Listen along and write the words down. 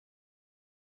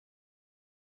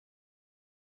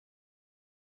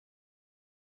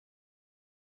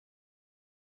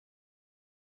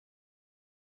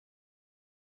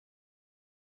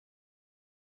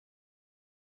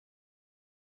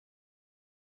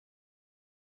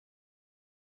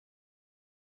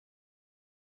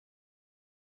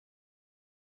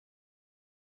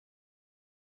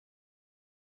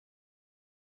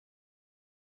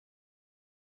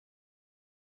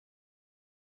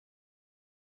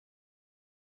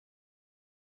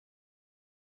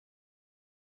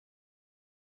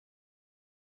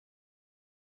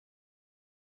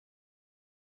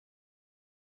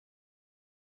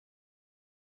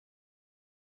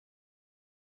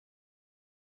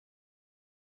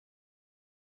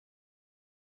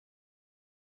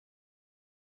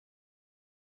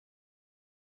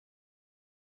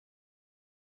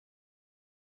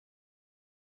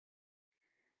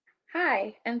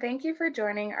Hi, and thank you for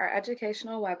joining our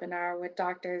educational webinar with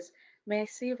Doctors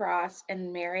Masey Ross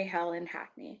and Mary Helen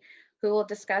Hackney, who will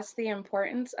discuss the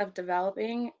importance of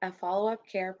developing a follow-up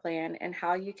care plan and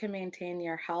how you can maintain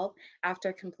your health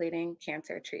after completing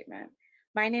cancer treatment.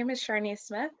 My name is Sharnese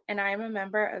Smith, and I am a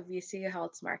member of VCU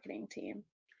Health's marketing team.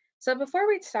 So before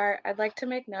we start, I'd like to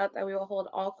make note that we will hold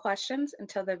all questions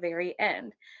until the very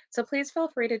end. So please feel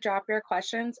free to drop your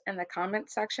questions in the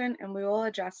comments section and we will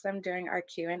address them during our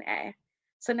Q&A.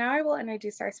 So now I will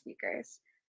introduce our speakers.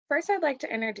 First, I'd like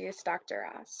to introduce Dr.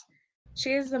 Ross.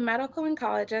 She is the medical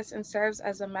oncologist and serves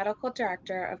as the medical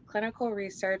director of clinical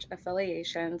research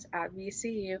affiliations at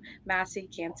VCU Massey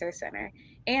Cancer Center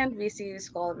and VCU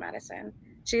School of Medicine.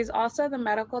 She is also the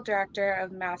medical director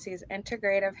of Massey's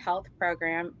Integrative Health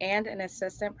Program and an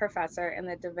assistant professor in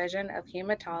the Division of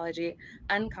Hematology,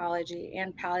 Oncology,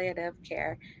 and Palliative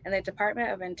Care in the Department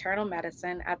of Internal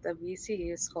Medicine at the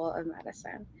VCU School of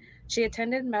Medicine. She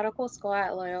attended medical school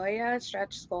at Loyola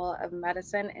Stretch School of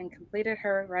Medicine and completed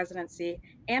her residency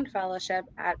and fellowship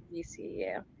at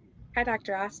VCU. Hi,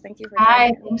 Dr. Ross. Thank you for Hi,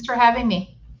 joining us. thanks for having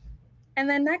me. And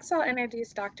then next, I'll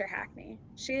introduce Dr. Hackney.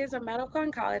 She is a medical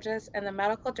oncologist and the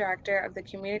medical director of the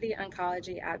community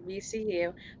oncology at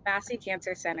VCU Massey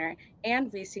Cancer Center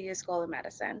and VCU School of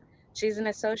Medicine. She's an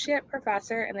associate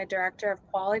professor and the director of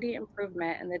quality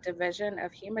improvement in the Division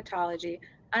of Hematology,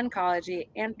 Oncology,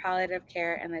 and Palliative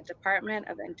Care in the Department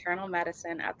of Internal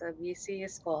Medicine at the VCU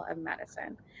School of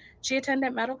Medicine. She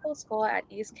attended medical school at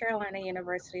East Carolina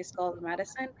University School of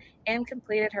Medicine and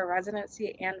completed her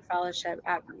residency and fellowship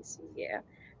at VCU.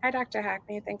 Hi, Dr.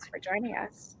 Hackney. Thanks for joining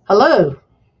us. Hello.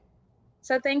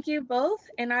 So, thank you both,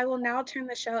 and I will now turn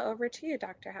the show over to you,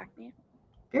 Dr. Hackney.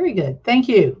 Very good. Thank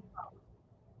you.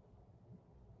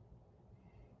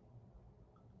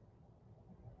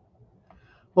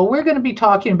 Well, we're going to be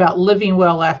talking about living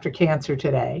well after cancer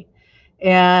today.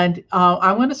 And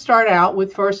I'm going to start out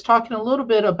with first talking a little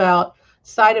bit about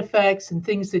side effects and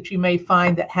things that you may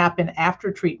find that happen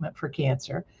after treatment for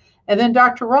cancer. And then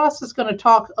Dr. Ross is going to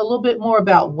talk a little bit more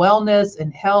about wellness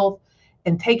and health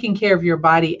and taking care of your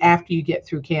body after you get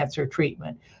through cancer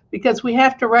treatment. Because we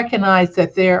have to recognize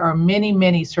that there are many,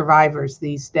 many survivors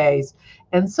these days,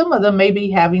 and some of them may be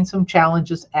having some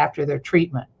challenges after their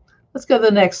treatment. Let's go to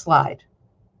the next slide.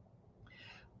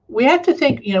 We have to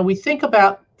think, we think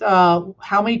about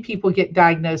how many people get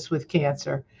diagnosed with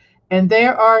cancer, and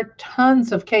there are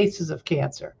tons of cases of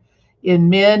cancer in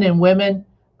men and women.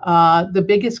 The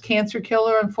biggest cancer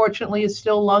killer, unfortunately, is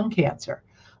still lung cancer,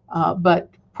 but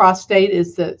prostate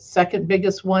is the second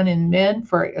biggest one in men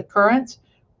for occurrence,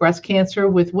 breast cancer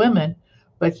with women.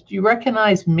 But you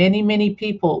recognize many, many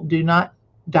people do not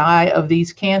die of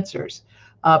these cancers,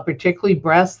 particularly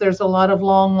breast. There's a lot of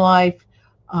long life.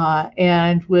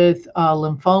 And with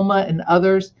lymphoma and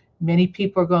others, many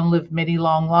people are going to live many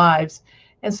long lives.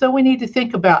 And so we need to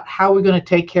think about how we're going to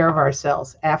take care of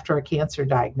ourselves after a cancer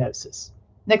diagnosis.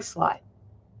 Next slide.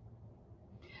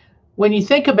 When you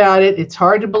think about it, it's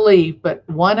hard to believe, but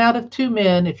 1 out of 2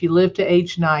 men, if you live to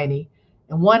age 90,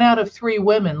 and 1 out of 3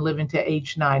 women living to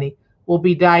age 90 will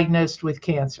be diagnosed with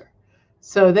cancer.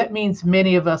 So that means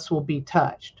many of us will be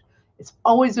touched. It's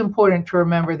always important to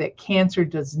remember that cancer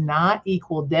does not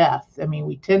equal death. I mean,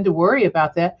 we tend to worry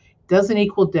about that. It doesn't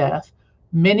equal death.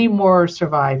 Many more are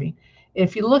surviving.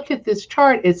 If you look at this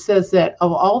chart, it says that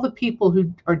of all the people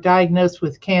who are diagnosed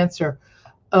with cancer,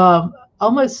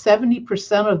 almost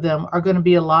 70% of them are going to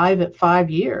be alive at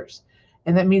 5 years.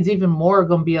 And that means even more are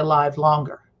going to be alive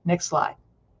longer. Next slide.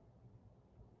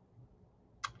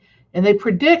 And they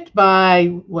predict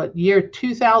by year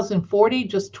 2040,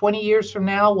 just 20 years from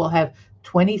now, we'll have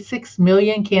 26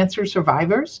 million cancer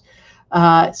survivors.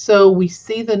 So we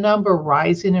see the number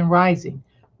rising and rising.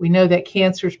 We know that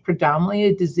cancer is predominantly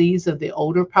a disease of the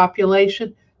older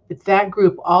population, but that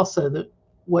group also,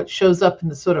 what shows up in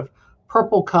the sort of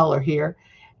purple color here,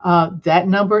 that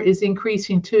number is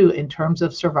increasing too in terms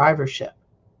of survivorship.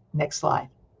 Next slide.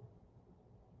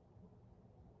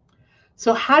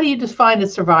 So how do you define a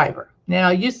survivor? Now,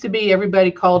 it used to be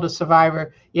everybody called a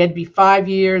survivor. You had to be 5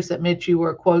 years. That meant you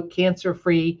were, quote,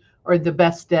 cancer-free or the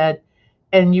best dead,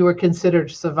 and you were considered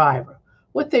a survivor.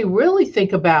 What they really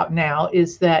think about now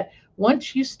is that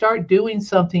once you start doing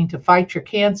something to fight your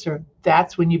cancer,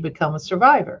 that's when you become a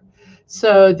survivor.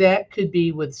 So that could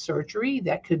be with surgery.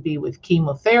 That could be with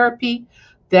chemotherapy.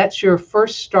 That's your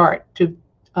first start to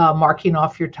marking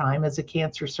off your time as a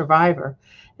cancer survivor.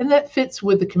 And that fits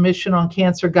with the Commission on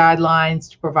Cancer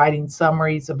guidelines to providing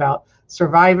summaries about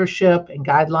survivorship and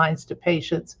guidelines to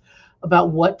patients about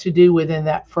what to do within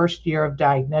that first year of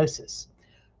diagnosis.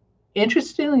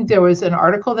 Interestingly, there was an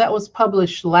article that was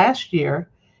published last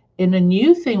year And a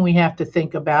new thing we have to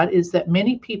think about is that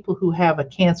many people who have a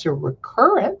cancer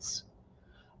recurrence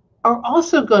are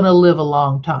also going to live a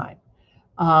long time.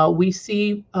 We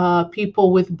see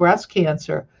people with breast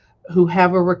cancer who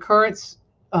have a recurrence,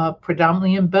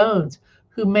 predominantly in bones,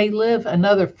 who may live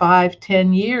another 5,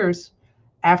 10 years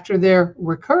after their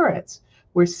recurrence.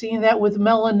 We're seeing that with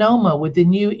melanoma, with the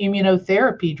new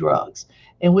immunotherapy drugs,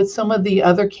 and with some of the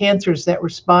other cancers that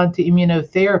respond to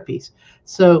immunotherapies.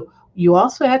 So you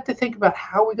also have to think about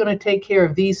how we're going to take care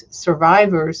of these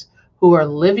survivors who are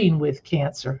living with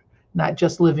cancer, not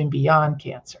just living beyond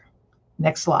cancer.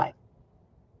 Next slide.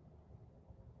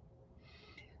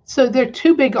 So there are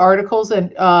two big articles,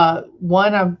 and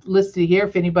one I've listed here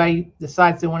if anybody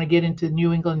decides they want to get into the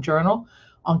New England Journal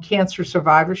on cancer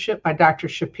survivorship by Dr.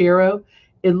 Shapiro.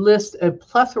 It lists a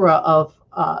plethora of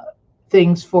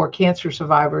things for cancer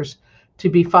survivors to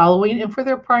be following and for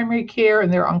their primary care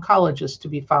and their oncologists to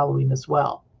be following as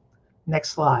well.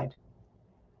 Next slide.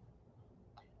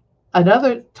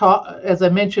 Another talk, as I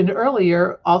mentioned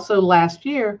earlier, also last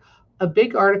year, an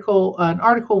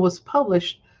article was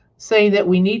published saying that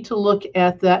we need to look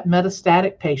at that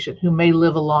metastatic patient who may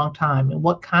live a long time and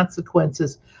what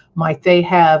consequences might they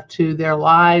have to their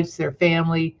lives, their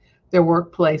family, their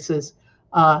workplaces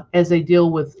as they deal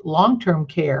with long-term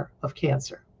care of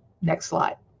cancer. Next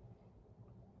slide.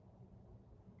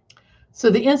 So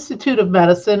the Institute of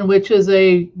Medicine, which is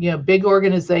a big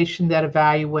organization that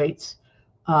evaluates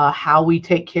how we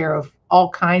take care of all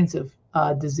kinds of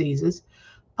diseases,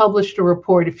 published a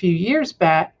report a few years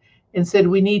back and said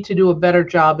we need to do a better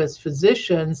job as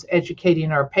physicians educating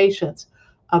our patients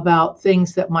about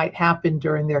things that might happen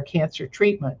during their cancer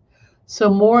treatment. So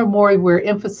more and more we're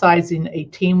emphasizing a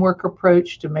teamwork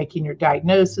approach to making your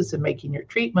diagnosis and making your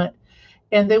treatment.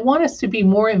 And they want us to be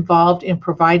more involved in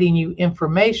providing you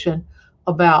information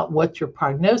about what your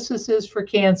prognosis is for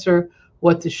cancer,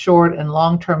 what the short and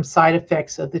long-term side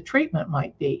effects of the treatment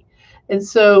might be. And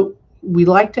so we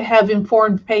like to have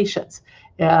informed patients.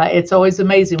 It's always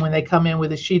amazing when they come in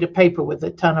with a sheet of paper with a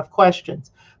ton of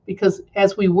questions, because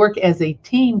as we work as a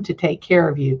team to take care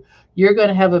of you, you're going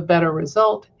to have a better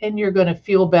result and you're going to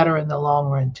feel better in the long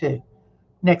run too.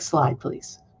 Next slide,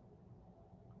 please.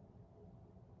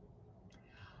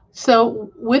 So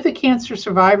with the cancer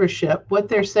survivorship, what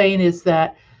they're saying is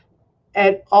that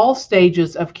at all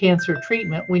stages of cancer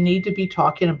treatment, we need to be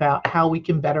talking about how we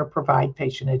can better provide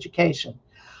patient education.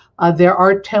 There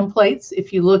are templates.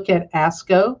 If you look at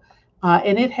ASCO,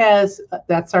 and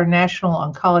that's our National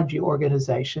Oncology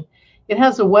Organization, it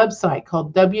has a website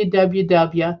called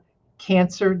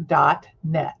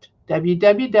www.cancer.net,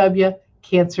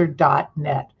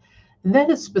 www.cancer.net. And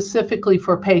that is specifically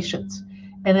for patients.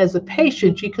 And as a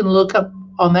patient, you can look up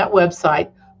on that website,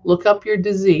 look up your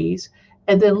disease,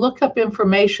 and then look up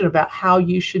information about how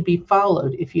you should be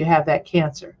followed if you have that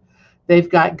cancer. They've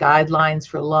got guidelines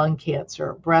for lung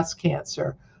cancer, breast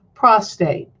cancer,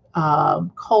 prostate,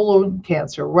 colon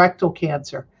cancer, rectal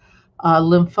cancer,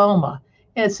 lymphoma.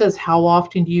 And it says how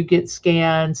often do you get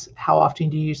scans, how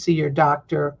often do you see your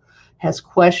doctor, has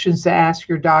questions to ask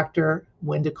your doctor,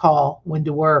 when to call, when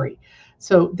to worry.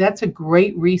 So that's a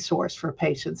great resource for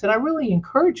patients. And I really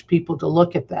encourage people to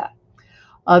look at that.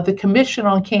 The Commission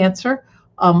on Cancer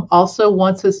also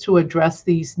wants us to address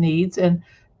these needs and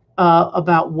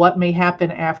about what may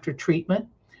happen after treatment.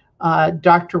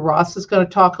 Dr. Ross is going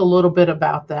to talk a little bit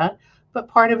about that, but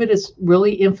part of it is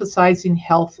really emphasizing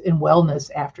health and wellness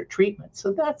after treatment.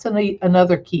 So that's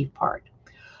another key part.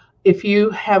 If you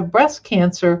have breast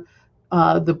cancer,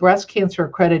 the Breast Cancer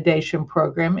Accreditation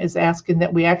Program is asking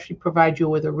that we actually provide you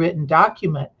with a written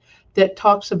document that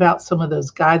talks about some of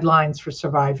those guidelines for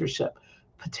survivorship,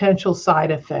 potential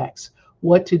side effects,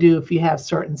 what to do if you have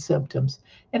certain symptoms,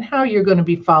 and how you're going to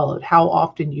be followed, how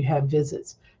often you have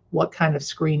visits, what kind of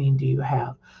screening do you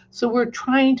have. So we're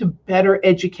trying to better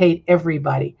educate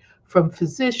everybody, from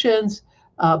physicians,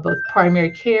 both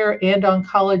primary care and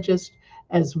oncologists,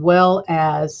 as well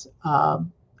as our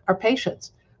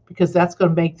patients, because that's going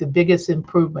to make the biggest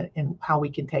improvement in how we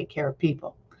can take care of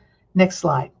people. Next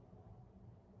slide.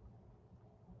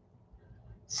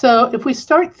 So if we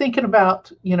start thinking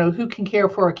about, who can care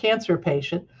for a cancer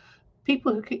patient,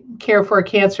 people who can care for a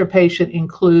cancer patient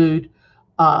include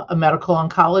a medical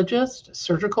oncologist, a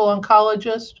surgical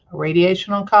oncologist, a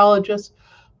radiation oncologist,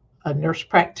 a nurse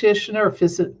practitioner, a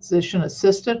physician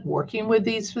assistant working with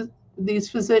these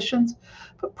physicians.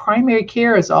 But primary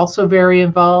care is also very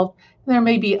involved. And there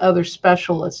may be other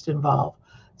specialists involved.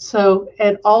 So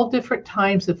at all different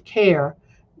times of care,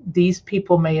 these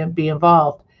people may be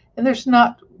involved. And there's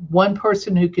not one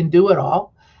person who can do it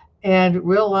all. and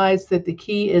realize that the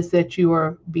key is that you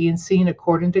are being seen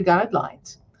according to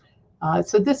guidelines.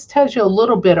 So this tells you a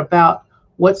little bit about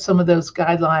what some of those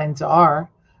guidelines are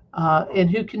and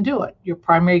who can do it. Your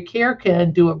primary care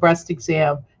can do a breast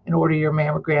exam and order your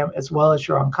mammogram, as well as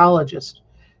your oncologist.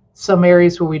 Some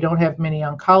areas where we don't have many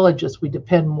oncologists, we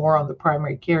depend more on the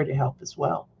primary care to help as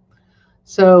well.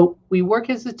 So we work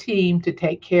as a team to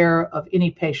take care of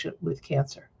any patient with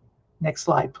cancer. Next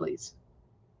slide, please.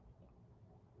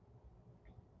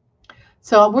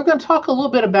 So we're going to talk a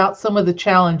little bit about some of the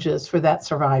challenges for that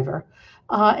survivor.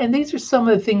 And these are some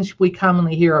of the things we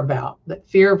commonly hear about: that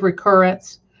fear of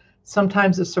recurrence,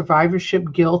 sometimes the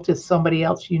survivorship guilt if somebody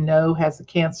else you know has the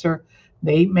cancer.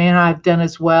 They may not have done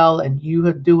as well and you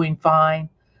are doing fine.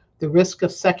 The risk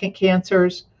of second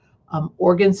cancers,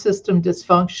 organ system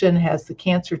dysfunction. Has the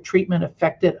cancer treatment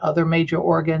affected other major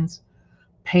organs?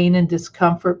 Pain and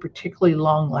discomfort, particularly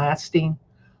long lasting.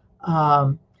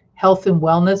 Um, Health and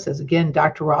wellness, as again,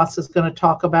 Dr. Ross is going to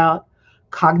talk about.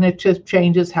 Cognitive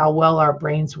changes, how well our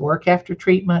brains work after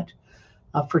treatment.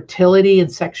 Fertility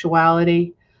and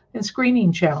sexuality. And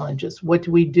screening challenges. What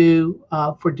do we do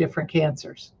for different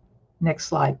cancers? Next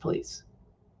slide, please.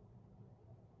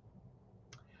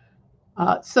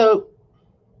 So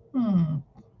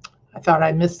I thought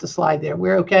I missed a slide there.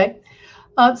 We're okay.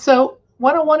 So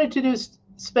what I wanted to do is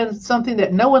spend something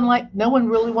that no one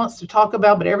really wants to talk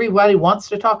about, but everybody wants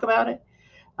to talk about it.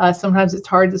 Sometimes it's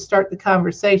hard to start the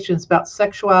conversations about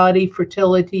sexuality,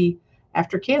 fertility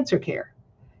after cancer care.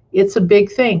 It's a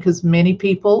big thing because many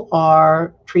people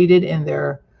are treated in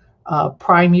their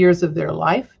prime years of their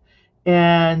life,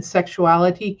 and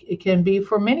sexuality it can be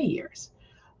for many years.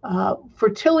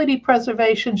 Fertility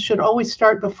preservation should always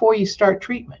start before you start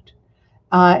treatment.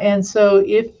 And so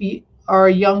if you are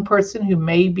a young person who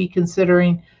may be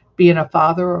considering being a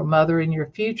father or mother in your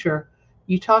future,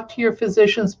 you talk to your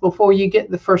physicians before you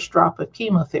get the first drop of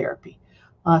chemotherapy,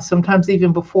 sometimes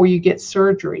even before you get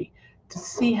surgery, to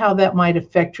see how that might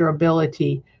affect your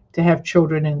ability to have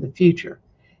children in the future.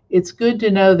 It's good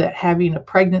to know that having a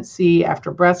pregnancy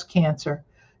after breast cancer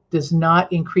does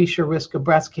not increase your risk of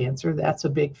breast cancer. That's a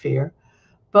big fear.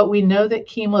 But we know that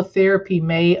chemotherapy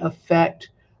may affect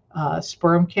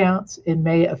sperm counts. It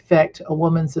may affect a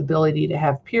woman's ability to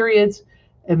have periods.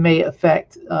 It may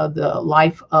affect the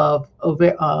life of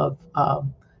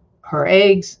her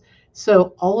eggs.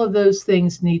 So all of those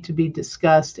things need to be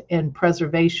discussed and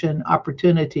preservation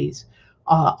opportunities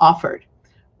offered.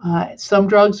 Some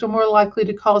drugs are more likely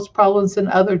to cause problems than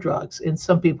other drugs, and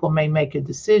some people may make a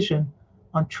decision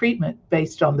on treatment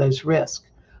based on those risks.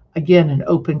 Again, an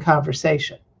open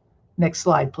conversation. Next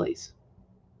slide, please.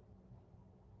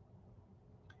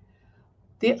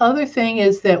 The other thing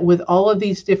is that with all of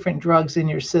these different drugs in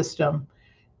your system,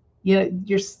 your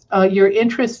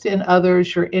interest in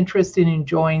others, your interest in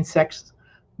enjoying sex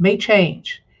may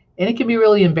change, and it can be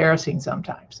really embarrassing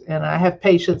sometimes. And I have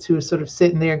patients who are sort of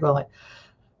sitting there going,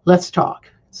 "Let's talk."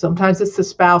 Sometimes it's the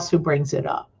spouse who brings it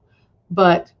up,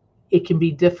 but it can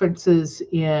be differences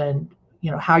in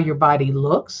how your body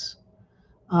looks.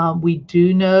 We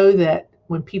do know that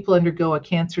when people undergo a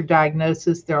cancer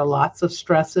diagnosis, there are lots of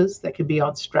stresses that could be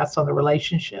on stress on the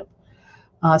relationship.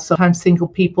 Sometimes single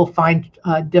people find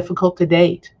difficult to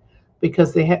date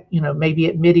because they have, maybe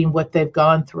admitting what they've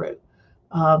gone through.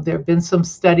 There have been some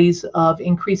studies of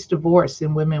increased divorce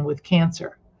in women with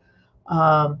cancer.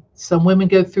 Some women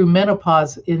go through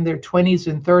menopause in their 20s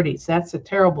and 30s. That's a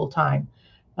terrible time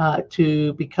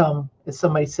to become, as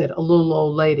somebody said, a little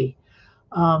old lady.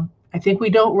 I think we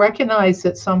don't recognize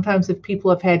that sometimes if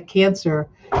people have had cancer,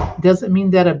 it doesn't mean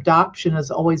that adoption is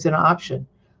always an option.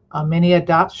 Many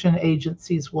adoption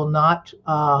agencies will not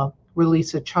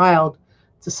release a child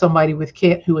to somebody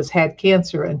who has had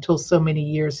cancer until so many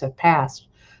years have passed.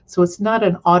 So it's not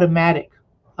an automatic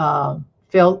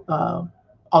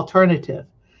alternative.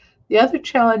 The other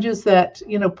challenge is that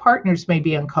partners may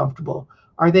be uncomfortable.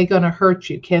 Are they going to hurt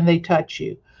you? Can they touch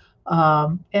you?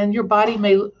 And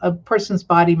a person's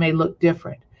body may look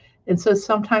different. And so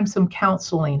sometimes some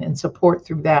counseling and support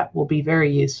through that will be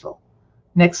very useful.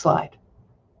 Next slide.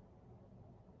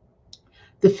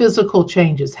 The physical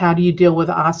changes. How do you deal with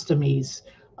ostomies,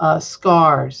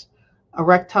 scars,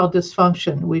 erectile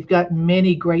dysfunction? We've got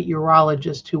many great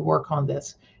urologists who work on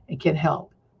this and can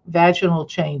help. Vaginal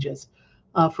changes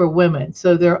for women.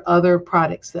 So there are other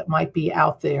products that might be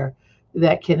out there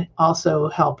that can also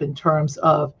help in terms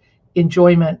of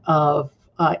enjoyment of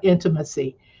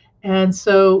intimacy. And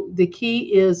so the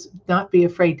key is not be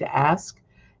afraid to ask,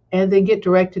 and then get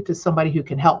directed to somebody who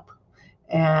can help.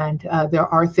 And there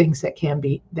are things that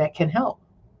can help.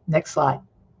 Next slide.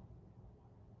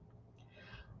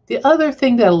 The other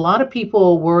thing that a lot of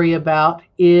people worry about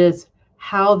is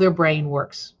how their brain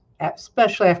works,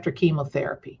 especially after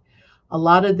chemotherapy. A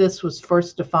lot of this was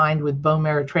first defined with bone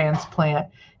marrow transplant,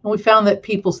 and we found that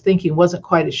people's thinking wasn't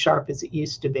quite as sharp as it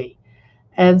used to be.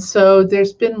 And so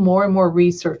there's been more and more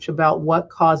research about what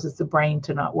causes the brain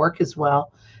to not work as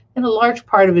well. And a large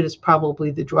part of it is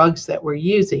probably the drugs that we're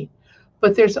using.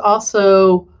 But there's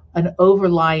also an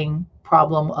overlying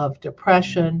problem of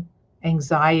depression,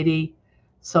 anxiety,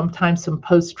 sometimes some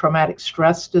post traumatic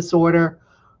stress disorder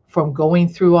from going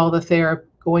through all the therapy,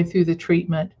 going through the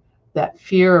treatment, that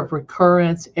fear of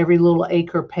recurrence, every little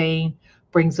ache or pain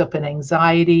brings up an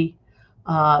anxiety.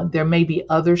 There may be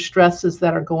other stresses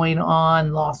that are going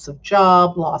on, loss of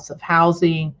job, loss of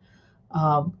housing,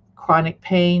 chronic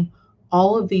pain.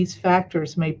 All of these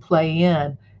factors may play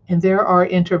in, and there are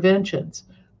interventions.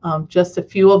 Just a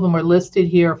few of them are listed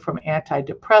here, from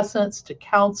antidepressants to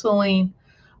counseling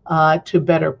to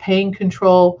better pain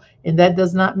control. And that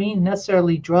does not mean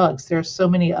necessarily drugs. There are so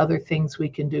many other things we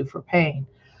can do for pain.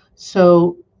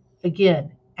 So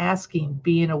again, asking,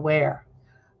 being aware.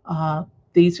 Uh,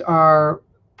 these are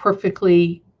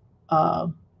perfectly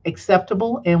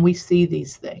acceptable, and we see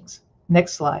these things.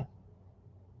 Next slide.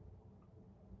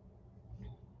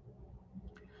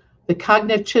 The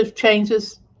cognitive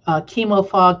changes, chemo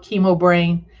fog, chemo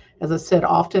brain, as I said,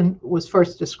 often was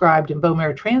first described in bone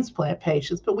marrow transplant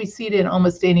patients, but we see it in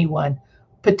almost anyone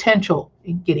potential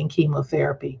in getting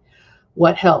chemotherapy.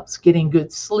 What helps? Getting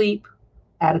good sleep,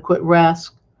 adequate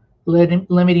rest, limiting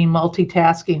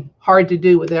multitasking. Hard to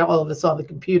do with all of us on the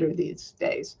computer these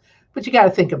days, but you got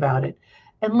to think about it.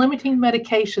 And limiting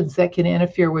medications that can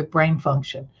interfere with brain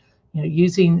function.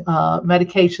 Using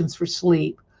medications for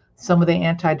sleep, some of the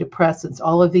antidepressants,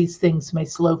 all of these things may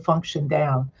slow function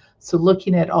down. So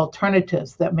looking at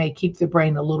alternatives that may keep the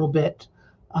brain a little bit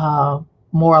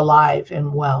more alive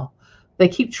and well. They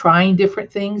keep trying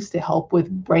different things to help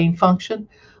with brain function,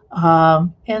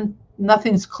 and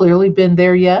nothing's clearly been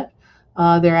there yet.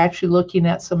 They're actually looking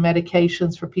at some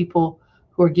medications for people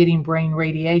who are getting brain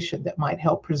radiation that might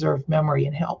help preserve memory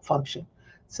and help function.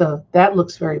 So that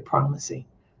looks very promising.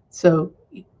 So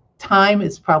time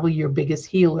is probably your biggest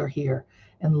healer here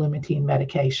in limiting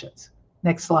medications.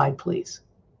 Next slide, please.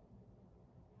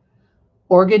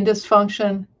 Organ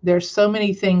dysfunction. There's so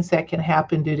many things that can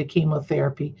happen due to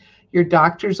chemotherapy. Your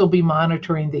doctors will be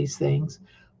monitoring these things.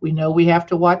 We know we have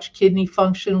to watch kidney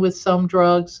function with some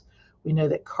drugs. We know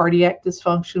that cardiac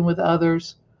dysfunction with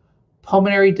others.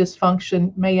 Pulmonary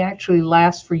dysfunction may actually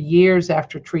last for years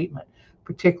after treatment,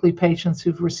 particularly patients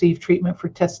who've received treatment for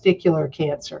testicular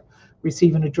cancer,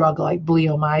 receiving a drug like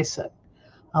bleomycin.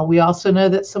 We also know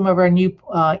that some of our new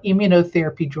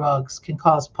immunotherapy drugs can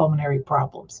cause pulmonary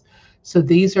problems. So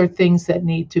these are things that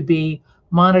need to be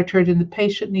monitored, and the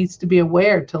patient needs to be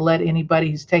aware to let anybody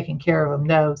who's taking care of them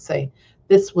know, saying,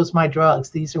 this was my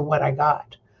drugs, these are what I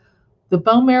got. The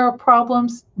bone marrow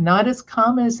problems, not as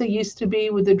common as they used to be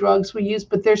with the drugs we use,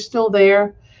 but they're still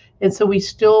there. And so we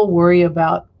still worry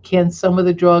about, can some of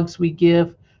the drugs we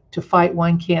give to fight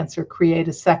one cancer create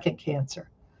a second cancer?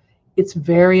 It's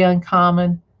very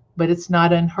uncommon, but it's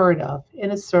not unheard of,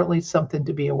 and it's certainly something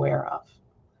to be aware of.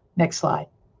 Next slide.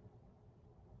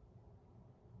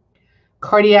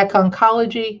 Cardiac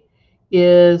oncology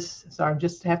is, sorry, I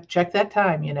just have to check that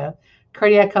time,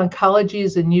 Cardiac oncology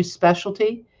is a new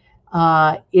specialty.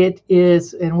 It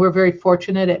is, and we're very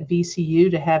fortunate at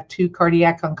VCU to have 2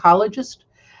 cardiac oncologists.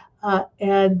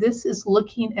 And this is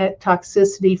looking at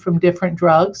toxicity from different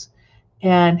drugs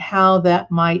and how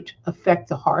that might affect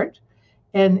the heart.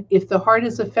 And if the heart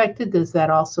is affected, does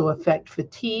that also affect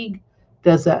fatigue?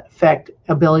 Does that affect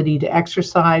ability to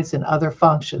exercise and other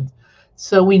functions?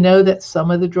 So we know that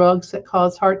some of the drugs that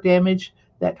cause heart damage,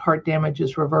 that heart damage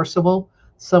is reversible.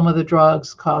 Some of the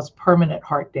drugs cause permanent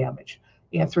heart damage.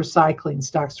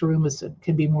 Anthracyclines, doxorubicin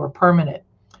can be more permanent.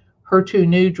 HER2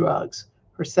 new drugs,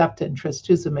 Herceptin,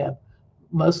 trastuzumab,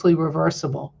 mostly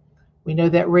reversible. We know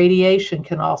that radiation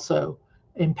can also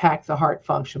impact the heart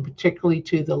function, particularly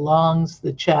to the lungs,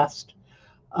 the chest,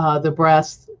 the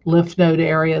breast, lymph node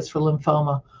areas for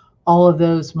lymphoma. All of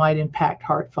those might impact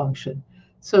heart function.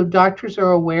 So doctors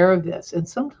are aware of this. And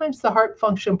sometimes the heart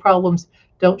function problems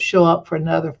don't show up for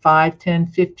another 5, 10,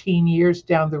 15 years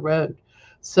down the road.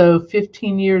 So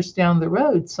 15 years down the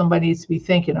road, somebody needs to be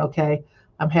thinking, okay,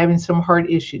 I'm having some heart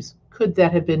issues. Could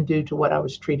that have been due to what I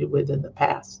was treated with in the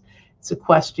past? It's a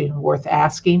question worth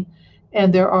asking.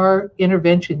 And there are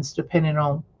interventions depending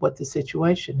on what the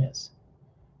situation is.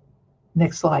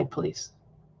 Next slide, please.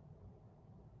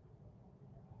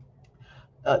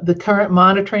 The current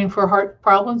monitoring for heart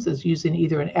problems is using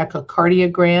either an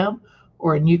echocardiogram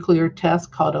or a nuclear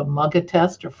test called a MUGA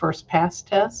test or first pass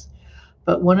test.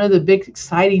 But one of the big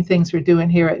exciting things we're doing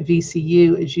here at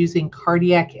VCU is using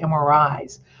cardiac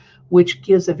MRIs, which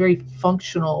gives a very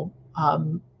functional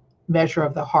measure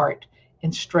of the heart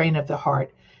and strain of the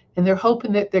heart. And they're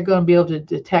hoping that they're going to be able to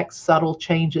detect subtle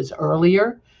changes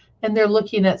earlier. And they're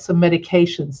looking at some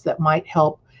medications that might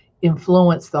help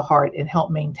influence the heart and help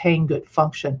maintain good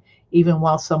function, even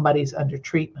while somebody's under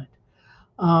treatment.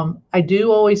 I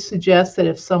do always suggest that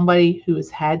if somebody who has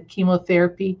had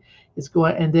chemotherapy is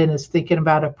going and then is thinking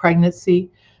about a pregnancy,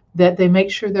 that they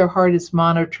make sure their heart is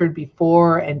monitored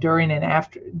before and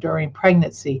during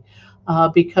pregnancy,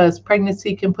 because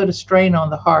pregnancy can put a strain on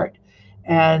the heart.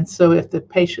 And so if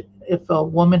a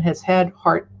woman has had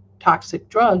heart toxic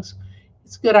drugs,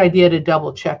 it's a good idea to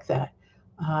double check that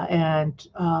and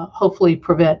hopefully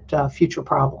prevent future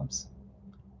problems.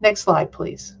 Next slide,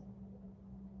 please.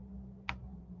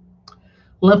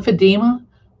 Lymphedema,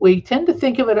 we tend to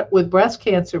think of it with breast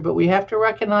cancer, but we have to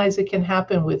recognize it can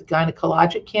happen with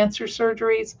gynecologic cancer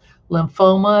surgeries,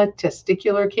 lymphoma,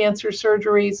 testicular cancer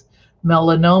surgeries,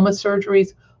 melanoma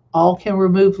surgeries. All can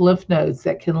remove lymph nodes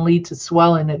that can lead to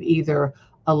swelling of either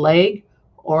a leg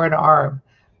or an arm.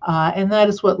 And that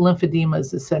is what lymphedema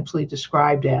is essentially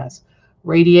described as.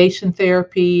 Radiation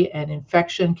therapy and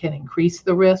infection can increase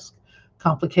the risk.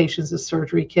 Complications of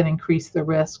surgery can increase the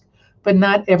risk. But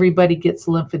not everybody gets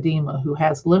lymphedema who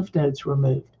has lymph nodes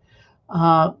removed.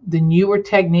 The newer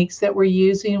techniques that we're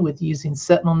using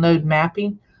sentinel node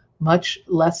mapping, much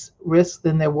less risk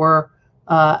than there were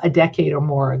a decade or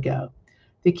more ago.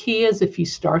 The key is if you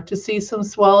start to see some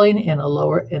swelling in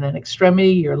an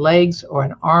extremity, your legs or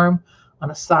an arm on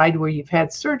a side where you've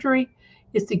had surgery,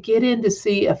 is to get in to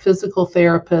see a physical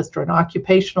therapist or an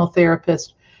occupational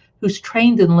therapist who's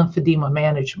trained in lymphedema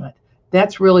management.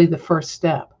 That's really the first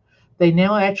step. They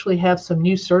now actually have some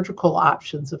new surgical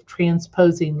options of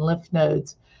transposing lymph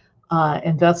nodes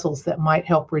and vessels that might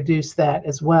help reduce that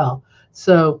as well.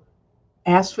 So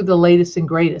ask for the latest and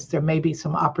greatest. There may be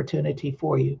some opportunity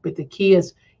for you, but the key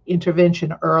is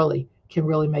intervention early can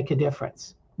really make a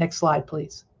difference. Next slide,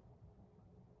 please.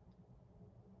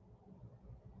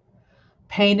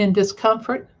 Pain and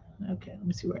discomfort. Okay, let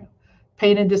me see where.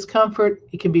 Pain and discomfort,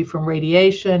 it can be from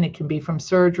radiation, it can be from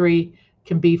surgery, it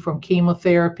can be from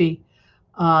chemotherapy.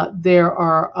 There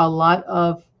are a lot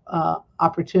of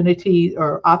opportunity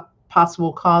or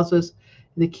possible causes.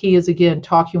 The key is, again,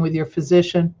 talking with your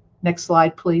physician. Next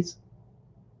slide, please.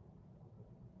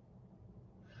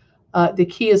 The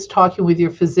key is talking with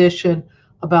your physician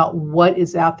about what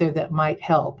is out there that might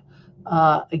help.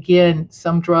 Again,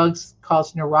 some drugs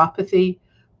cause neuropathy.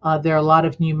 There are a lot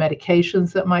of new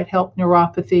medications that might help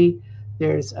neuropathy.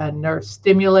 There's nerve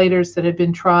stimulators that have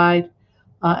been tried.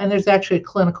 And there's actually a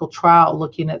clinical trial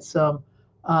looking at some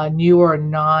newer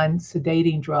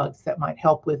non-sedating drugs that might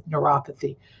help with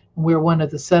neuropathy. And we're one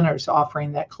of the centers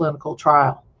offering that clinical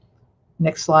trial.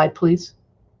 Next slide, please.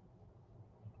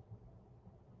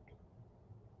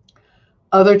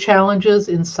 Other challenges,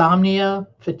 insomnia,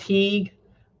 fatigue,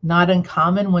 not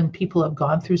uncommon when people have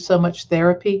gone through so much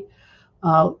therapy.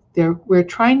 We're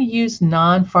trying to use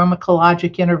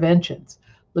non-pharmacologic interventions,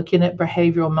 looking at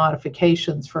behavioral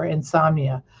modifications for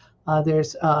insomnia.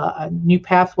 There's a new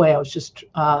pathway I was just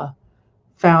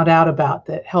found out about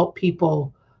that help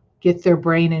people get their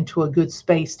brain into a good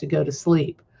space to go to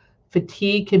sleep.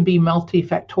 Fatigue can be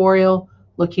multifactorial,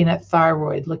 looking at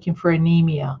thyroid, looking for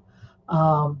anemia,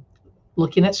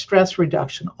 looking at stress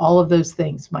reduction. All of those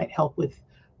things might help with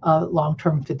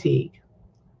long-term fatigue.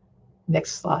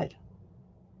 Next slide.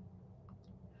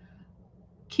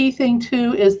 Key thing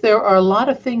too is there are a lot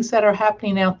of things that are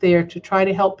happening out there to try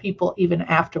to help people even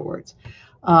afterwards.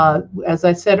 As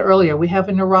I said earlier, we have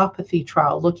a neuropathy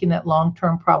trial looking at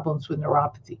long-term problems with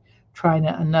neuropathy, trying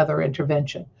another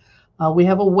intervention. We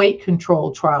have a weight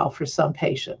control trial for some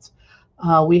patients.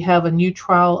 We have a new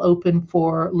trial open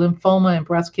for lymphoma and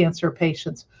breast cancer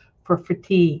patients for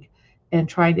fatigue and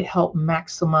trying to help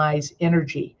maximize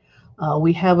energy.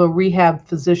 We have a rehab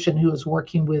physician who is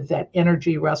working with that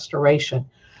energy restoration.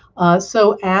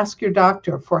 So ask your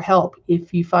doctor for help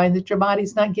if you find that your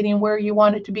body's not getting where you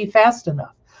want it to be fast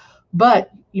enough. But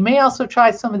you may also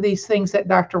try some of these things that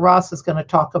Dr. Ross is going to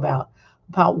talk about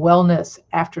wellness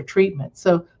after treatment.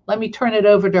 So let me turn it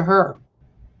over to her.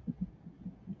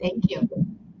 Thank you.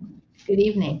 Good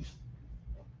evening.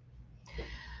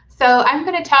 So I'm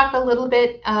going to talk a little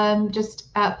bit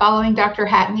following Dr.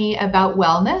 Hackney about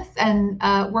wellness, and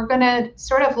we're going to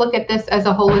sort of look at this as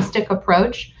a holistic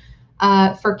approach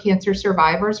for cancer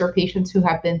survivors or patients who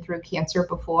have been through cancer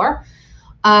before.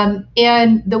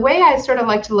 And the way I sort of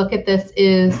like to look at this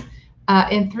is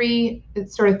in three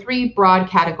broad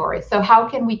categories. So how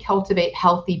can we cultivate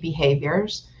healthy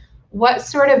behaviors? What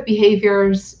sort of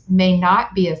behaviors may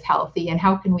not be as healthy, and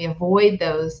how can we avoid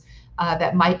those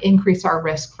that might increase our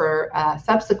risk for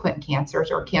subsequent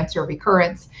cancers or cancer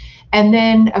recurrence? And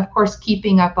then, of course,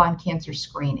 keeping up on cancer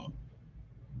screening.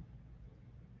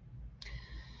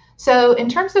 So in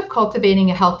terms of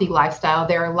cultivating a healthy lifestyle,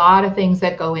 there are a lot of things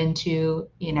that go into,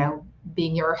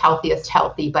 being your healthiest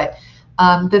healthy. But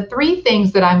the three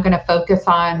things that I'm going to focus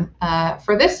on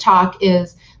for this talk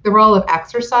is the role of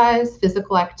exercise,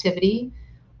 physical activity,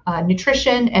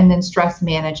 nutrition, and then stress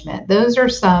management. Those are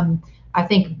some, I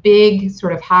think, big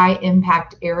sort of high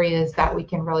impact areas that we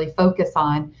can really focus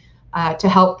on to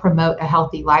help promote a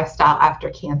healthy lifestyle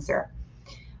after cancer.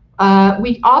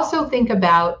 We also think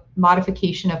about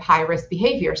modification of high-risk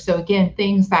behavior. So again,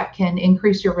 things that can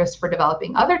increase your risk for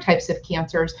developing other types of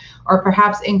cancers or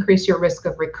perhaps increase your risk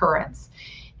of recurrence.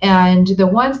 And the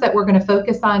ones that we're going to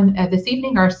focus on this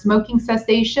evening are smoking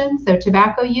cessation, so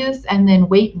tobacco use, and then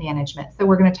weight management. So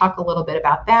we're going to talk a little bit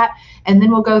about that, and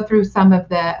then we'll go through some of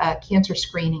the cancer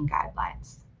screening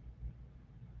guidelines.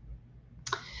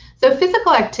 So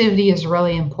physical activity is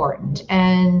really important,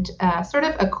 and sort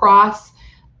of across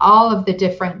all of the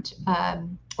different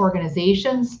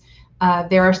organizations,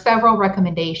 there are several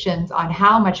recommendations on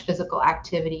how much physical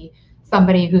activity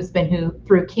somebody who's been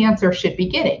through cancer should be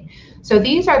getting. So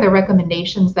these are the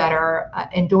recommendations that are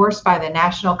endorsed by the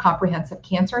National Comprehensive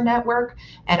Cancer Network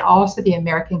and also the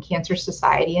American Cancer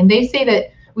Society. And they say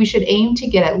that we should aim to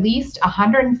get at least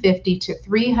 150 to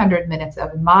 300 minutes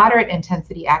of moderate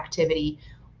intensity activity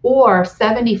or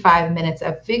 75 minutes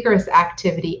of vigorous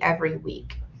activity every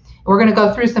week. We're going to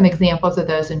go through some examples of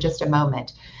those in just a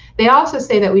moment. They also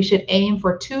say that we should aim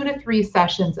for 2 to 3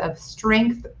 sessions of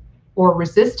strength or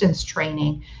resistance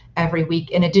training every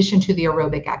week in addition to the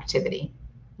aerobic activity.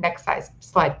 Next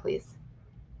slide, please.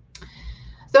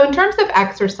 So in terms of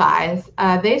exercise,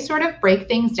 they sort of break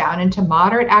things down into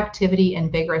moderate activity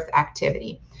and vigorous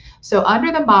activity. So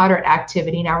under the moderate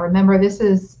activity, now remember this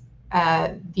is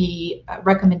the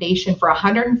recommendation for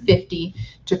 150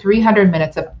 to 300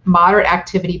 minutes of moderate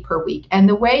activity per week. And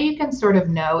the way you can sort of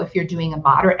know if you're doing a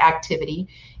moderate activity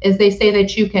is they say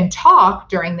that you can talk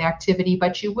during the activity,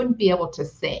 but you wouldn't be able to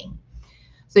sing.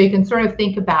 So you can sort of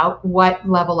think about what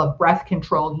level of breath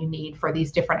control you need for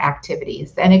these different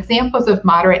activities. And examples of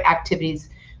moderate activities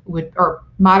or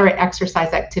moderate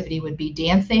exercise activity would be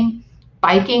dancing,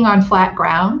 biking on flat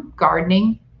ground,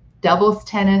 gardening, doubles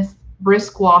tennis,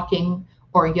 brisk walking,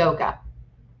 or yoga.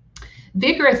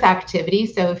 Vigorous activity,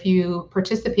 so if you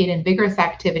participate in vigorous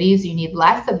activities, you need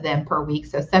less of them per week,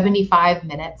 so 75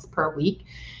 minutes per week.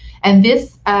 And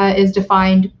this is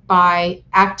defined by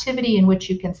activity in which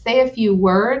you can say a few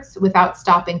words without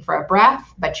stopping for a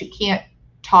breath, but you can't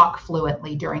talk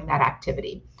fluently during that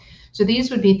activity. So these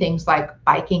would be things like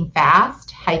biking fast,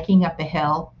 hiking up a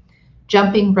hill,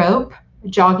 jumping rope,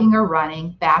 jogging or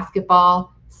running,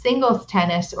 basketball, singles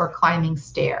tennis, or climbing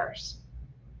stairs.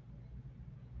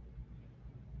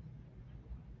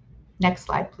 Next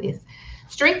slide, please.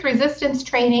 Strength resistance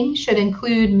training should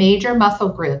include major muscle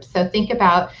groups. So think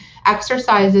about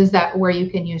exercises where you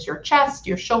can use your chest,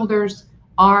 your shoulders,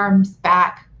 arms,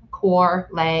 back, core,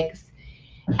 legs.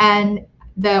 And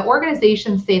the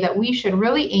organizations say that we should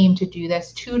really aim to do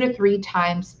this 2 to 3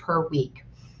 times per week.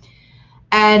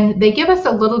 And they give us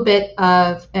a little bit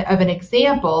of an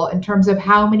example in terms of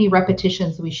how many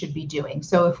repetitions we should be doing.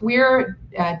 So if we're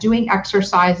doing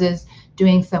exercises,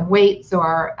 doing some weights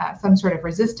or some sort of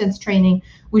resistance training,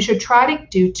 we should try to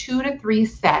do 2 to 3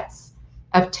 sets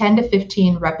of 10 to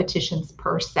 15 repetitions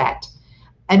per set.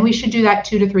 And we should do that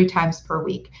 2 to 3 times per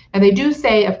week. And they do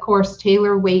say, of course,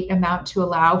 tailor weight amount to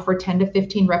allow for 10 to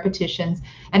 15 repetitions.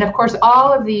 And of course,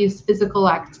 all of these physical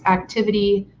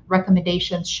activity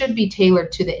recommendations should be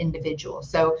tailored to the individual.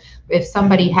 So if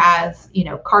somebody has,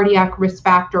 cardiac risk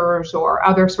factors or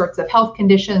other sorts of health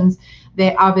conditions,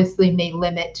 they obviously may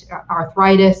limit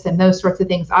arthritis, and those sorts of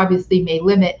things obviously may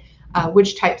limit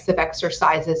which types of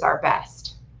exercises are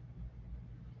best.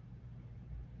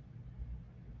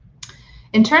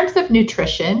 In terms of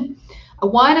nutrition,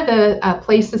 one of the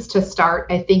places to start,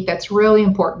 I think that's really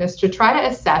important, is to try to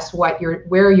assess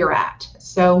where you're at.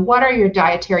 So what are your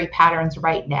dietary patterns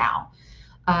right now?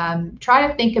 Try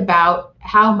to think about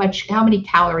how many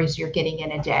calories you're getting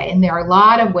in a day. And there are a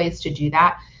lot of ways to do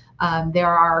that. There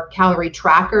are calorie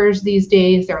trackers these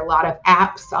days. There are a lot of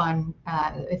apps on,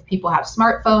 if people have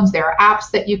smartphones, there are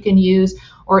apps that you can use,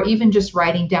 or even just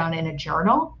writing down in a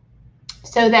journal,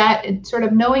 so that sort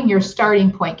of knowing your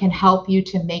starting point can help you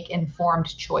to make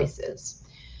informed choices.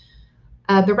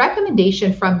 The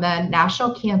recommendation from the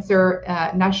National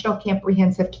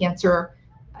Comprehensive Cancer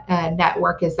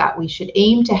Network is that we should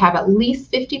aim to have at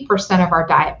least 50% of our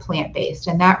diet plant-based,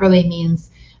 and that really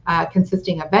means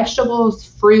consisting of vegetables,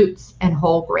 fruits, and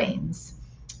whole grains.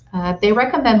 They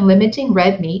recommend limiting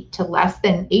red meat to less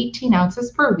than 18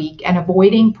 ounces per week and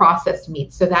avoiding processed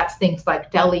meats. So that's things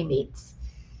like deli meats.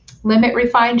 Limit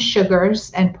refined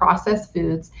sugars and processed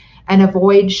foods and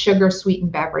avoid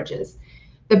sugar-sweetened beverages.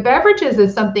 The beverages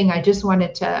is something I just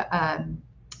wanted to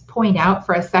point out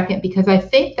for a second, because I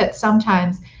think that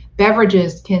sometimes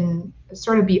beverages can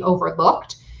sort of be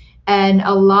overlooked. And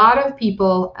a lot of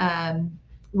people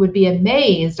would be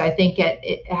amazed, I think, at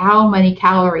how many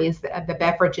calories the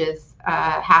beverages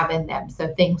have in them.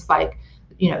 So things like,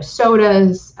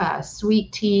 sodas,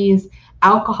 sweet teas,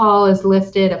 alcohol is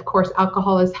listed. Of course,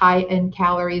 alcohol is high in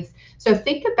calories. So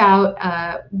think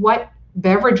about what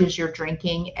beverages you're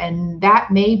drinking, and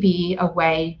that may be a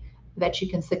way that you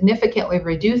can significantly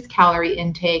reduce calorie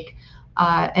intake.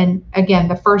 And again,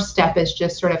 the first step is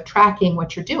just sort of tracking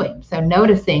what you're doing. So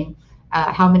noticing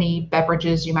how many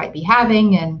beverages you might be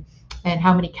having and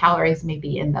how many calories may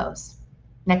be in those.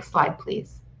 Next slide,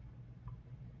 please.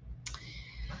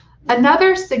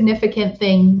 Another significant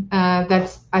thing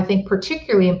that's, I think,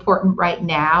 particularly important right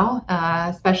now,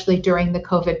 especially during the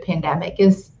COVID pandemic,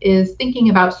 is thinking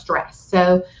about stress.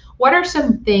 So what are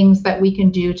some things that we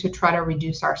can do to try to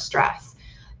reduce our stress?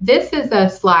 This is a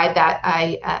slide that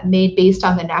I made based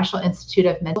on the National Institute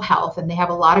of Mental Health, and they have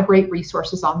a lot of great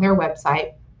resources on their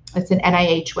website. It's an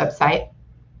NIH website.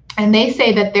 And they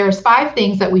say that there's 5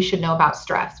 things that we should know about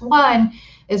stress. One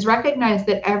is recognize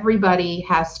that everybody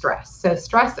has stress. So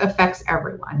stress affects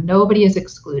everyone. Nobody is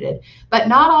excluded, but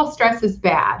not all stress is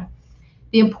bad.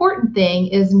 The important thing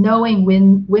is knowing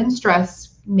when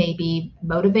stress may be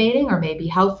motivating or may be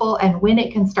helpful, and when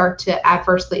it can start to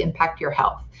adversely impact your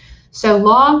health. So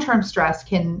long-term stress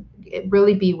can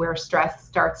really be where stress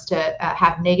starts to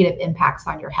have negative impacts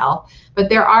on your health. But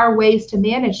there are ways to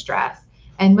manage stress.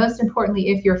 And most importantly,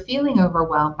 if you're feeling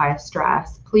overwhelmed by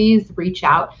stress, please reach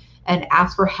out and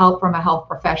ask for help from a health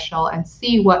professional and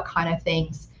see what kind of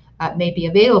things may be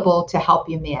available to help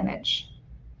you manage.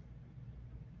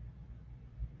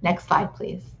 Next slide,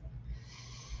 please.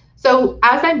 So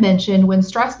as I mentioned, when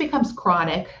stress becomes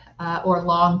chronic or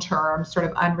long-term, sort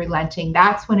of unrelenting,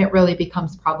 that's when it really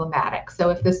becomes problematic. So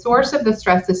if the source of the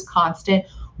stress is constant,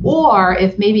 or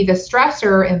if maybe the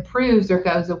stressor improves or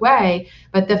goes away,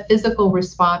 but the physical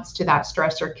response to that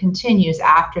stressor continues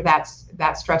after that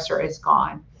stressor is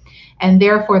gone, and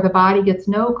therefore the body gets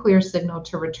no clear signal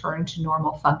to return to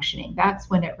normal functioning, that's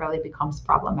when it really becomes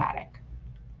problematic.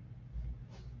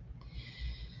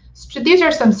 So these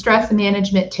are some stress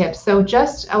management tips. So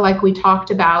just like we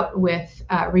talked about with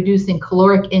reducing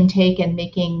caloric intake and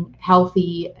making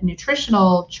healthy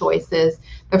nutritional choices,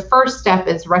 the first step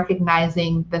is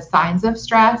recognizing the signs of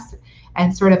stress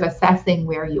and sort of assessing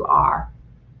where you are.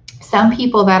 Some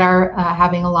people that are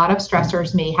having a lot of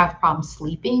stressors may have problems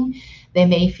sleeping. They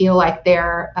may feel like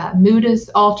their mood is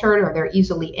altered, or they're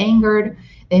easily angered.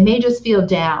 They may just feel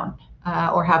down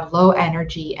or have low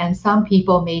energy. And some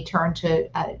people may turn to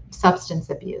substance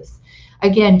abuse.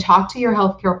 Again, talk to your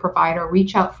healthcare provider,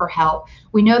 reach out for help.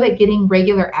 We know that getting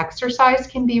regular exercise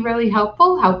can be really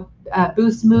helpful, help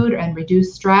boost mood and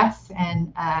reduce stress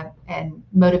and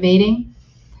motivating.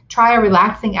 Try a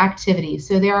relaxing activity.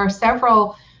 So there are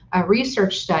several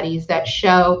research studies that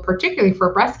show, particularly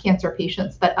for breast cancer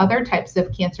patients, but other types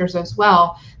of cancers as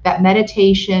well, that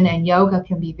meditation and yoga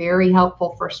can be very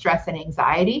helpful for stress and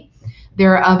anxiety.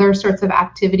 There are other sorts of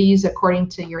activities according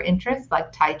to your interests,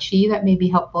 like Tai Chi, that may be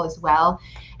helpful as well.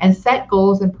 And set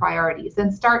goals and priorities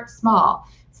and start small.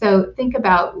 So think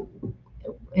about,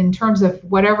 in terms of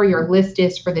whatever your list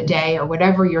is for the day or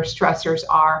whatever your stressors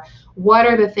are, what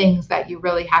are the things that you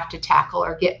really have to tackle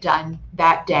or get done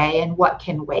that day, and what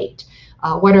can wait?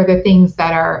 What are the things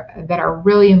that are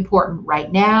really important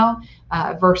right now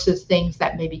versus things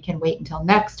that maybe can wait until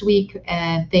next week,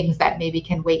 and things that maybe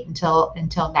can wait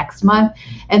until next month?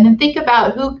 And then think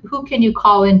about who can you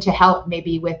call in to help,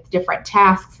 maybe with different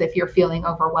tasks if you're feeling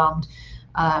overwhelmed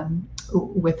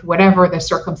with whatever the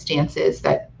circumstances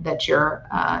that you're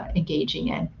engaging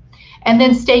in. And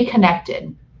then stay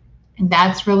connected. And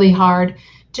that's really hard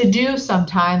to do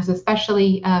sometimes,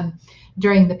 especially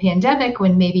during the pandemic,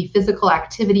 when maybe physical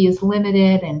activity is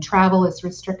limited and travel is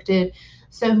restricted.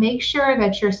 So make sure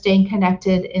that you're staying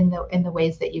connected in the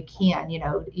ways that you can,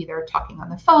 either talking on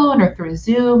the phone or through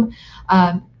Zoom,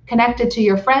 connected to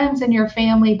your friends and your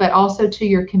family, but also to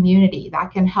your community.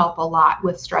 That can help a lot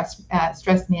with stress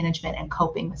management and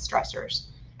coping with stressors.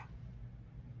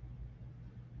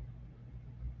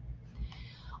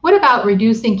 What about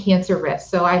reducing cancer risk?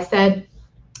 So I said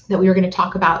that we were going to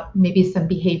talk about maybe some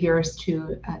behaviors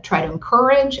to try to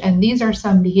encourage, and these are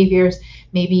some behaviors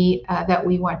maybe that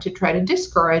we want to try to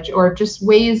discourage, or just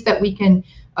ways that we can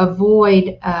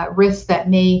avoid risks that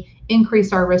may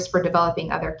increase our risk for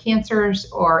developing other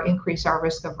cancers or increase our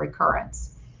risk of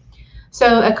recurrence.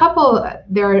 So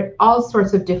there are all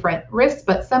sorts of different risks,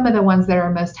 but some of the ones that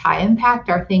are most high impact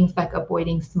are things like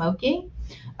avoiding smoking,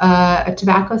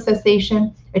 tobacco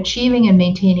cessation, achieving and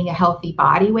maintaining a healthy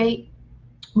body weight.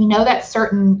 We know that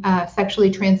certain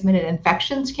sexually transmitted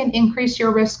infections can increase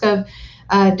your risk of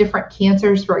different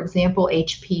cancers. For example,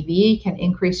 HPV can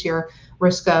increase your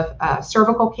risk of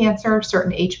cervical cancer,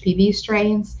 certain HPV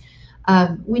strains.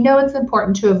 We know it's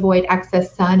important to avoid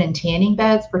excess sun and tanning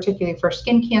beds, particularly for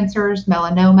skin cancers,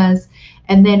 melanomas.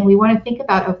 And then we want to think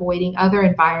about avoiding other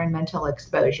environmental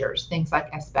exposures, things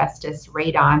like asbestos,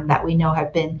 radon, that we know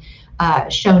have been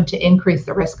shown to increase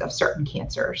the risk of certain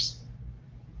cancers.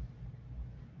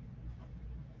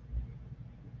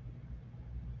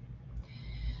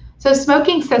 So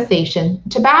smoking cessation.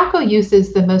 Tobacco use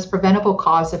is the most preventable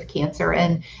cause of cancer,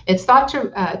 and it's thought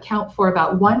to account for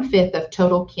about 1/5 of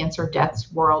total cancer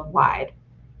deaths worldwide.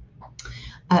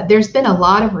 There's been a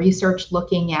lot of research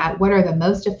looking at what are the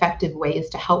most effective ways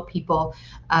to help people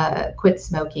quit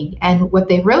smoking. And what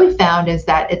they really found is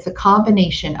that it's a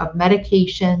combination of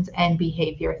medications and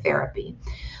behavior therapy.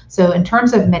 So in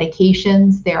terms of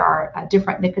medications, there are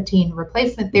different nicotine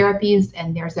replacement therapies,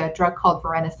 and there's a drug called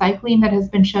varenicline that has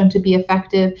been shown to be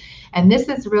effective. And this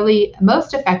is really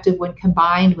most effective when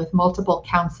combined with multiple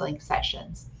counseling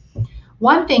sessions.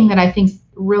 One thing that I think is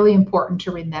really important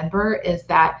to remember is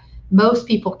that most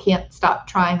people can't stop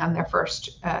trying on their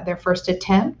first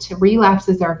attempt.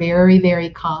 Relapses are very, very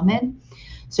common.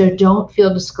 So don't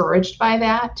feel discouraged by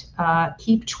that.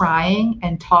 Keep trying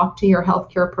and talk to your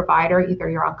healthcare provider, either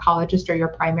your oncologist or your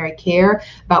primary care,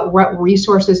 about what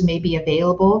resources may be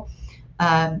available,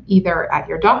 either at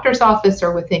your doctor's office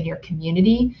or within your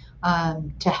community,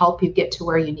 to help you get to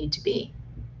where you need to be.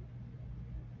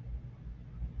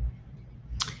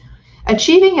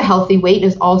 Achieving a healthy weight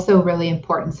is also really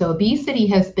important. So obesity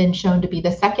has been shown to be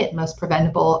the second most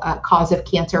preventable cause of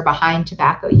cancer behind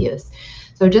tobacco use.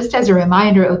 So just as a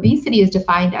reminder, obesity is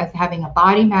defined as having a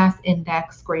body mass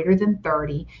index greater than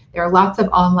 30. There are lots of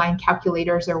online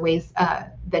calculators or ways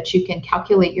that you can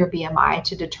calculate your BMI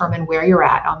to determine where you're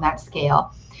at on that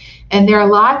scale. And there are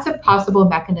lots of possible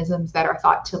mechanisms that are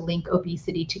thought to link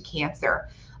obesity to cancer.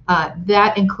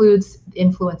 That includes the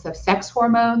influence of sex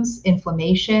hormones,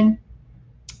 inflammation,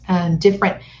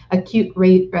 different acute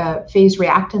phase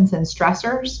reactants and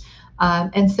stressors.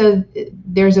 And so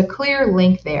there's a clear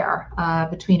link there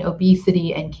between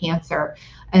obesity and cancer.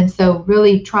 And so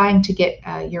really trying to get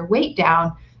your weight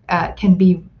down can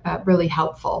be really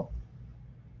helpful.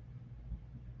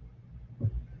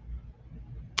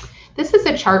 This is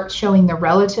a chart showing the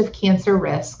relative cancer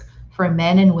risk for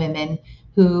men and women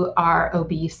who are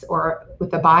obese or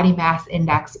with a body mass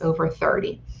index over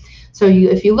 30. So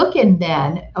if you look in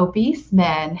men, obese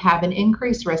men have an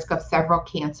increased risk of several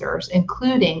cancers,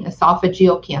 including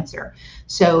esophageal cancer.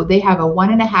 So they have a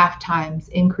 1.5 times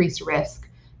increased risk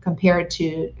compared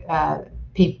to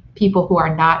people who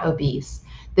are not obese.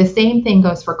 The same thing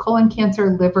goes for colon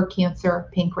cancer, liver cancer,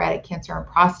 pancreatic cancer, and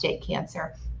prostate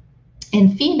cancer. In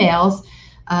females,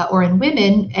 or in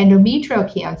women, endometrial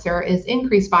cancer is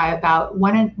increased by about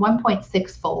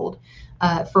 1.6-fold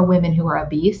for women who are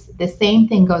obese. The same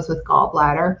thing goes with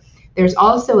gallbladder. There's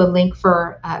also a link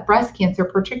for breast cancer,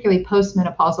 particularly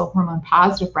postmenopausal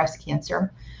hormone-positive breast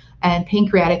cancer, and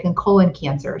pancreatic and colon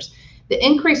cancers. The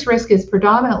increased risk is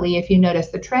predominantly, if you notice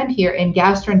the trend here, in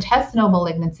gastrointestinal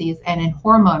malignancies and in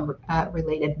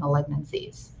hormone-related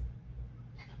malignancies.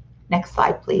 Next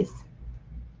slide, please.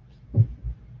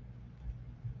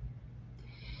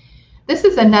 This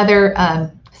is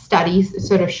another study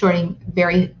sort of showing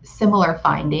very similar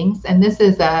findings, and this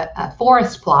is a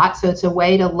forest plot, so it's a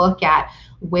way to look at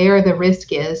where the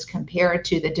risk is compared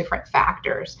to the different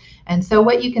factors. And so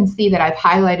what you can see that I've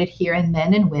highlighted here in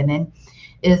men and women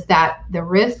is that the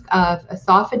risk of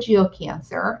esophageal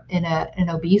cancer in an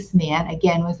obese man,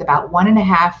 again, was about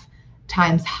 1.5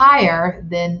 times higher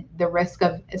than the risk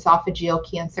of esophageal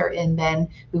cancer in men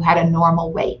who had a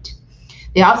normal weight.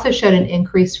 They also showed an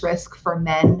increased risk for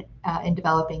men in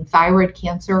developing thyroid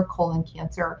cancer, colon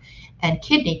cancer, and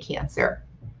kidney cancer.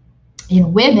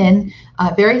 In women,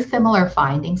 very similar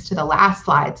findings to the last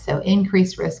slide. So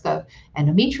increased risk of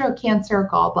endometrial cancer,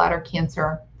 gallbladder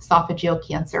cancer, esophageal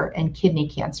cancer, and kidney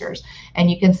cancers. And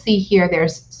you can see here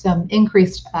there's some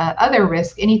increased other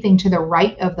risk. Anything to the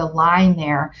right of the line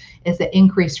there is an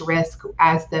increased risk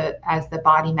as the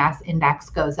body mass index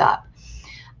goes up.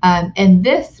 And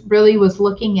this really was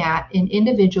looking at in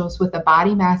individuals with a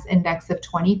body mass index of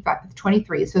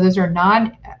 23. So those are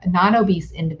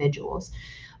non-obese individuals.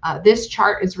 This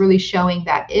chart is really showing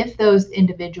that if those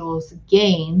individuals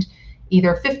gained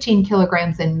either 15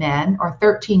 kilograms in men or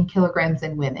 13 kilograms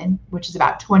in women, which is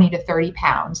about 20 to 30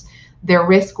 pounds, their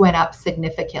risk went up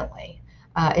significantly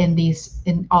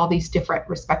in all these different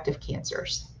respective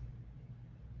cancers.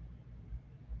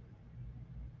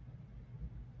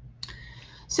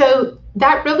 So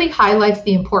that really highlights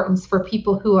the importance for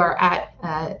people who are at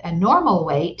a normal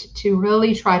weight to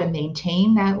really try to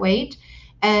maintain that weight.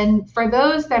 And for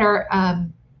those that are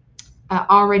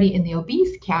already in the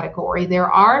obese category,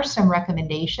 there are some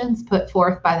recommendations put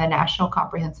forth by the National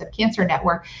Comprehensive Cancer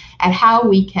Network at how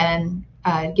we can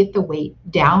get the weight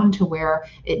down to where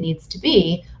it needs to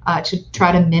be to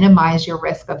try to minimize your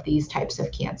risk of these types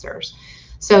of cancers.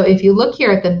 So if you look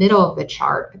here at the middle of the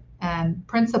chart,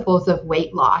 principles of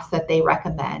weight loss that they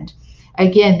recommend.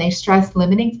 Again, they stress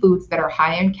limiting foods that are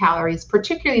high in calories,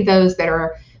 particularly those that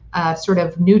are sort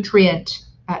of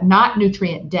not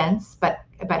nutrient dense, but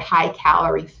high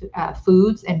calorie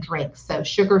foods and drinks. So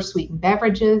sugar sweetened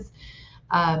beverages,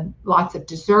 lots of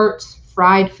desserts,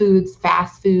 fried foods,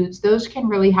 fast foods, those can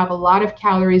really have a lot of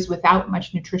calories without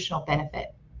much nutritional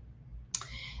benefit.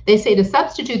 They say to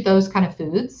substitute those kind of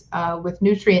foods with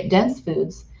nutrient dense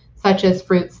foods, such as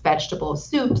fruits, vegetables,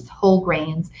 soups, whole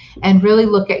grains, and really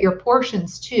look at your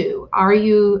portions too. Are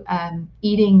you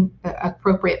eating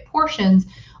appropriate portions,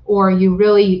 or are you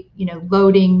really,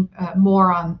 loading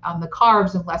more on the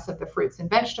carbs and less of the fruits and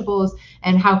vegetables?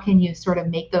 And how can you sort of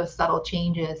make those subtle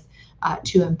changes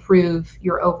to improve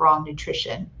your overall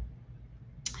nutrition?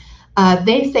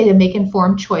 They say to make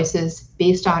informed choices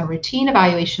based on routine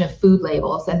evaluation of food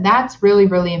labels, and that's really,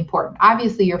 really important.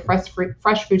 Obviously, your fresh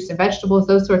fruits and vegetables,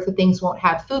 those sorts of things won't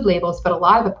have food labels, but a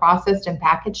lot of the processed and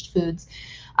packaged foods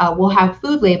will have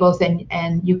food labels,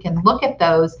 and you can look at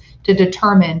those to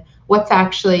determine what's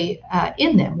actually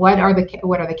in them. What are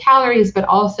the calories, but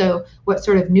also what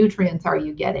sort of nutrients are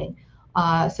you getting,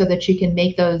 so that you can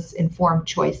make those informed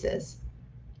choices.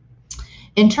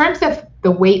 In terms of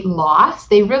the weight loss,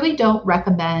 they really don't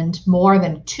recommend more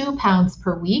than 2 pounds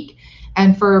per week.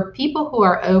 And for people who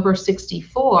are over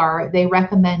 64, they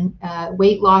recommend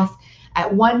weight loss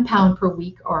at 1 pound per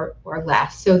week or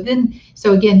less. So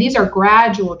again, these are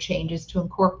gradual changes to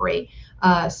incorporate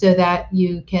so that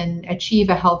you can achieve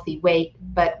a healthy weight,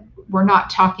 but we're not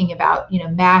talking about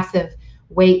massive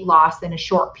weight loss in a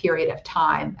short period of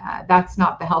time. That's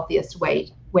not the healthiest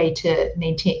way to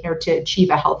maintain or to achieve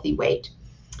a healthy weight.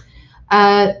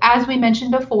 As we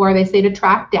mentioned before, they say to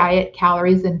track diet,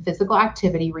 calories, and physical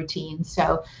activity routines.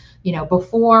 So,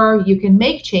 before you can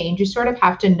make change, you sort of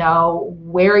have to know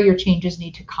where your changes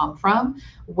need to come from,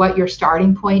 what your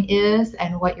starting point is,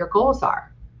 and what your goals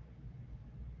are.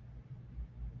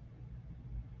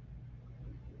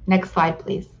 Next slide,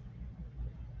 please.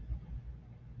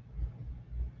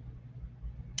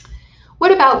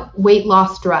 What about weight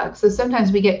loss drugs? So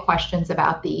sometimes we get questions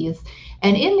about these.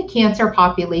 And in the cancer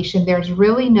population, there's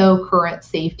really no current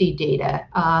safety data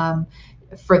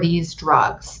for these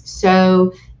drugs.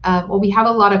 So we have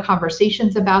a lot of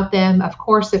conversations about them. Of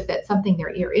course, if that's something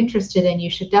you're interested in, you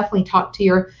should definitely talk to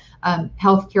your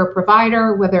healthcare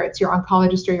provider, whether it's your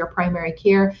oncologist or your primary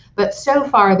care. But so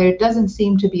far, there doesn't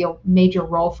seem to be a major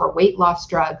role for weight loss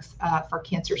drugs for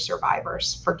cancer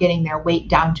survivors, for getting their weight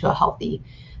down to a healthy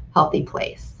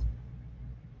place.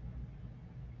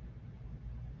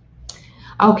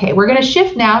 Okay, we're going to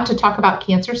shift now to talk about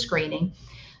cancer screening.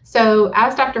 So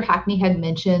as Dr. Hackney had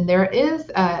mentioned, there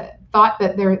is thought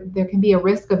that there can be a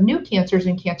risk of new cancers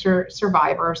in cancer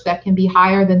survivors that can be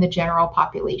higher than the general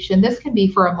population. This can be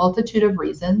for a multitude of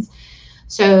reasons.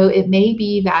 So it may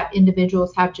be that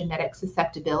individuals have genetic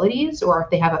susceptibilities, or if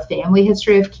they have a family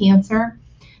history of cancer.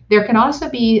 There can also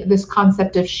be this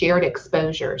concept of shared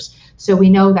exposures. So we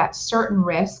know that certain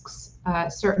risks,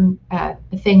 certain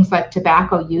things like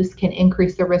tobacco use can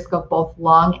increase the risk of both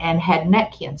lung and head and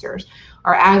neck cancers.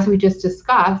 Or as we just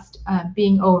discussed,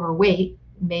 being overweight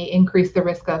may increase the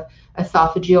risk of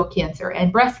esophageal cancer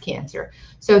and breast cancer.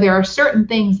 So there are certain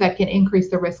things that can increase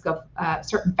the risk of,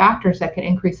 certain factors that can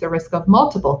increase the risk of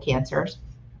multiple cancers.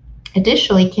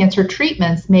 Additionally, cancer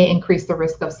treatments may increase the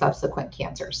risk of subsequent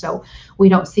cancer. So we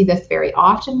don't see this very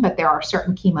often, but there are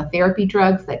certain chemotherapy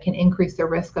drugs that can increase the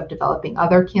risk of developing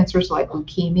other cancers like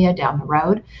leukemia down the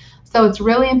road. So it's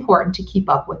really important to keep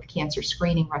up with cancer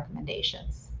screening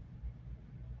recommendations.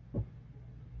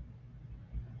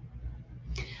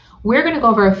 We're going to go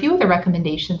over a few of the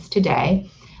recommendations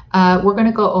today. We're going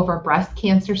to go over breast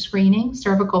cancer screening,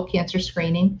 cervical cancer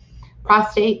screening,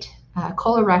 prostate,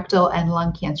 colorectal, and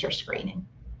lung cancer screening.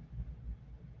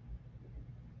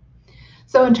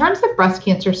 So in terms of breast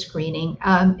cancer screening,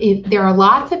 there are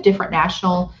lots of different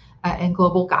national and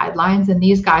global guidelines, and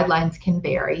these guidelines can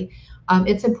vary.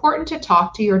 It's important to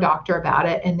talk to your doctor about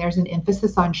it, and there's an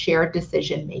emphasis on shared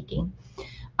decision making.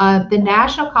 The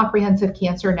National Comprehensive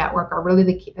Cancer Network are really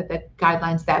the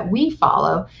guidelines that we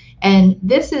follow, and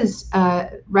this is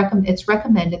it's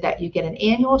recommended that you get an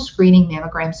annual screening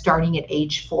mammogram starting at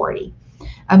age 40.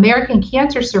 American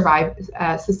Cancer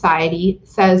Society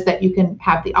says that you can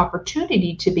have the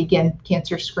opportunity to begin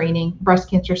cancer screening,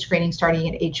 breast cancer screening starting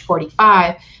at age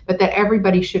 45, but that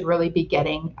everybody should really be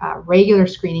getting regular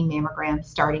screening mammograms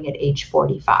starting at age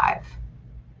 45.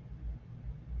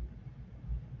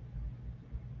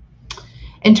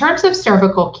 In terms of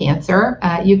cervical cancer,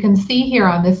 you can see here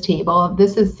on this table,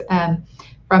 this is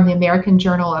from the American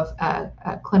Journal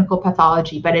of Clinical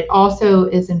Pathology, but it also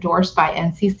is endorsed by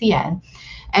NCCN.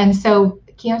 And so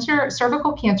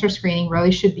cervical cancer screening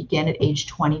really should begin at age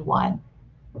 21.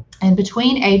 And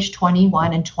between age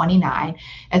 21 and 29,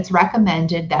 it's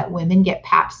recommended that women get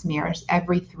pap smears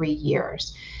every 3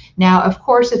 years. Now, of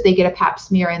course, if they get a pap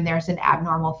smear and there's an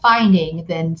abnormal finding,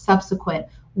 then subsequent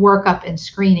workup and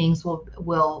screenings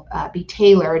will be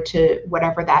tailored to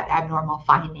whatever that abnormal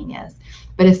finding is.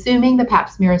 But assuming the pap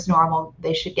smear is normal,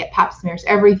 they should get pap smears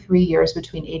every 3 years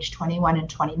between age 21 and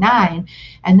 29.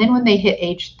 And then when they hit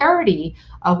age 30,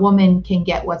 a woman can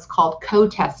get what's called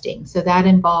co-testing. So that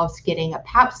involves getting a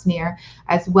pap smear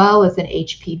as well as an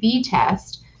HPV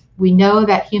test. We know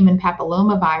that human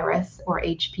papillomavirus, or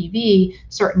HPV,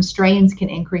 certain strains can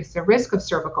increase the risk of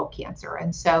cervical cancer.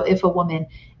 And so if a woman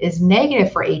is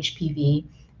negative for HPV,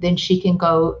 then she can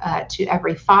go to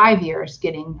every 5 years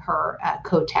getting her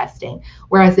co-testing.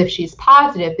 Whereas if she's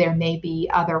positive, there may be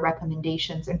other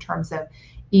recommendations in terms of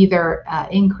either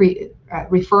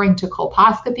referring to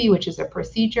colposcopy, which is a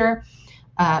procedure,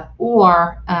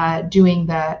 or doing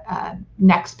the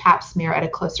next pap smear at a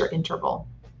closer interval.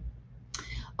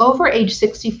 Over age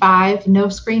 65, no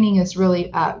screening is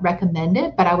really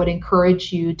recommended, but I would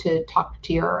encourage you to talk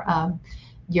to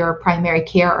your primary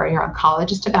care or your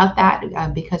oncologist about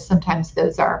that, because sometimes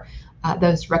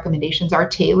those recommendations are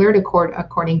tailored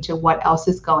according to what else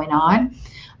is going on.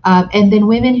 And then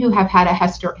women who have had a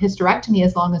hysterectomy,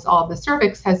 as long as all of the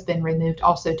cervix has been removed,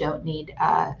 also don't need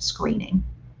screening.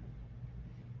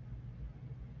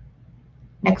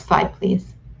 Next slide,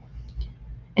 please.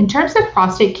 In terms of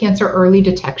prostate cancer early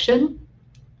detection,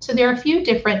 so there are a few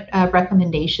different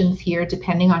recommendations here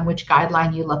depending on which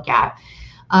guideline you look at.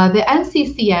 The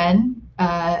NCCN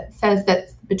says that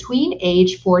between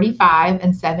age 45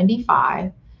 and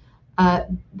 75,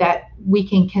 that we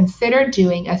can consider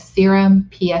doing a serum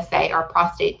PSA, or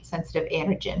prostate sensitive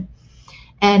antigen.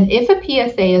 And if a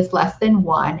PSA is less than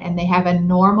 1 and they have a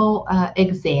normal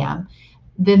exam,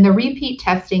 then the repeat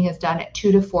testing is done at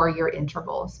 2 to 4 year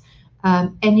intervals.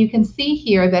 And you can see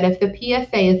here that if the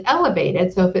PSA is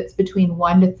elevated, so if it's between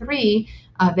 1 to 3,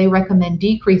 they recommend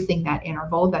decreasing that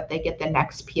interval, that they get the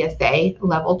next PSA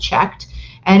level checked.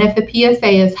 And if the PSA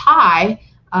is high,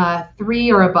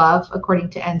 3 or above,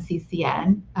 according to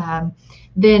NCCN,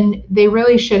 then they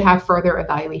really should have further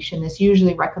evaluation. This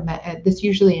usually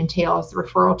entails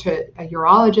referral to a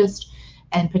urologist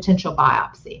and potential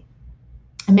biopsy.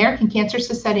 American Cancer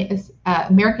Society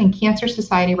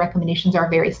recommendations are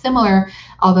very similar,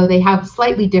 although they have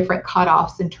slightly different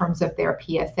cutoffs in terms of their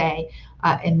PSA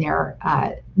in their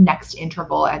next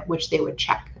interval at which they would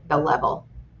check the level.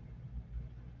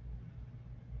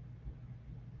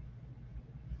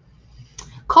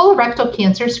 Colorectal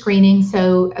cancer screening.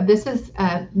 So this is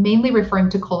mainly referring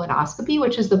to colonoscopy,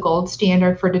 which is the gold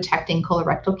standard for detecting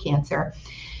colorectal cancer.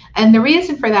 And the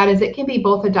reason for that is it can be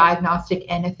both a diagnostic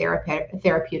and a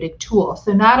therapeutic tool.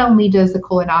 So not only does the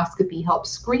colonoscopy help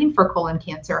screen for colon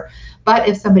cancer, but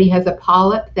if somebody has a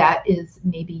polyp that is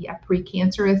maybe a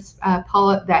precancerous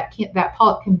polyp, that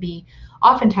polyp can be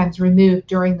oftentimes removed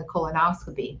during the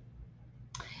colonoscopy.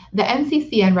 The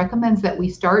NCCN recommends that we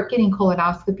start getting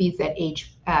colonoscopies at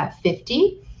age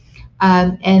 50.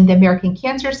 And the American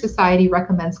Cancer Society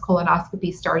recommends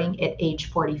colonoscopy starting at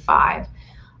age 45.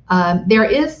 There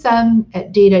is some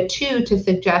data too to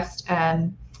suggest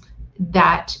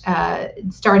that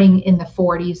starting in the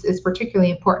 40s is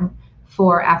particularly important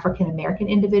for African American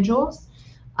individuals.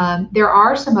 There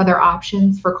are some other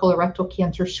options for colorectal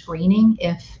cancer screening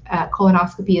if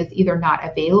colonoscopy is either not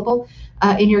available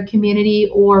in your community,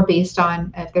 or based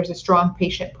on if there's a strong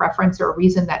patient preference or a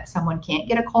reason that someone can't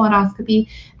get a colonoscopy.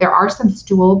 There are some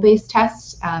stool-based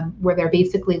tests where they're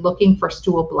basically looking for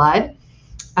stool blood.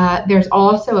 There's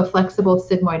also a flexible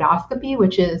sigmoidoscopy,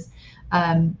 which is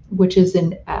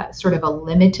in sort of a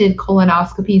limited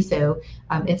colonoscopy. So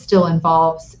it still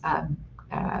involves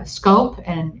scope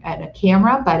and a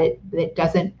camera, but it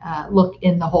doesn't look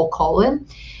in the whole colon.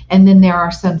 And then there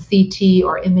are some CT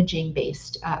or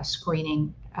imaging-based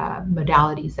screening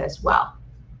modalities as well.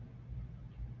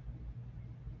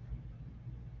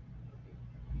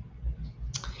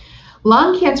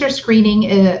 Lung cancer screening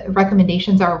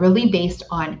recommendations are really based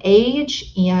on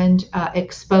age and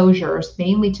exposures,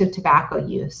 mainly to tobacco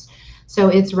use. So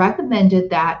it's recommended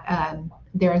that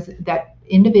that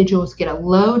individuals get a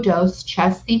low-dose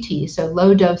chest CT. So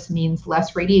low dose means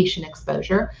less radiation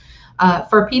exposure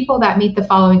for people that meet the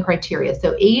following criteria.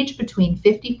 So age between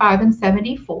 55 and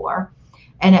 74,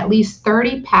 and at least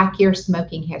 30 pack year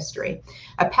smoking history.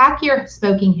 A pack year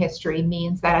smoking history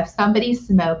means that if somebody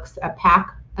smokes a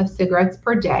pack of cigarettes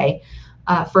per day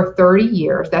for 30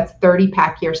 years, that's 30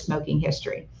 pack year smoking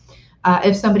history.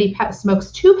 If somebody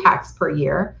smokes 2 packs per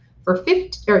year for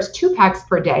 2 packs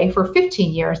per day for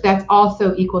 15 years, that's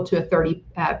also equal to a 30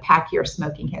 pack year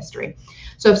smoking history.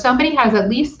 So if somebody has at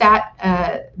least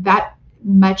that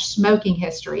much smoking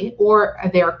history, or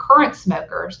they're current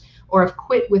smokers, or have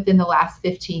quit within the last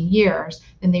 15 years,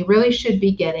 then they really should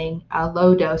be getting a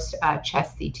low dose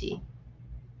chest CT.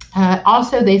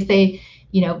 Also, they say,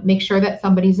 make sure that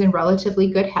somebody's in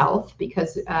relatively good health,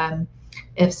 because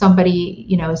if somebody,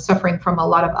 is suffering from a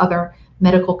lot of other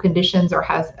medical conditions or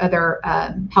has other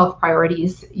health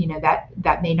priorities,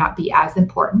 that may not be as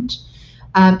important.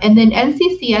 And then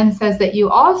NCCN says that you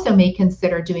also may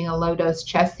consider doing a low-dose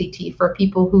chest CT for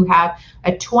people who have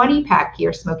a 20-pack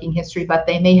year smoking history, but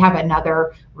they may have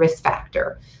another risk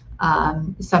factor,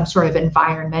 some sort of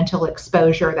environmental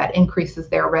exposure that increases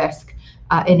their risk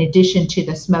in addition to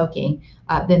the smoking.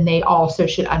 Then they also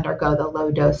should undergo the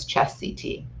low-dose chest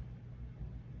CT.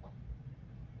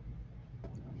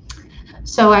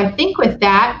 So I think with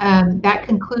that, that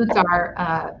concludes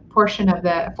our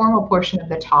formal portion of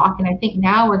the talk. And I think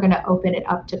now we're going to open it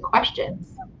up to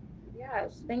questions.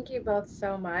 Yes, thank you both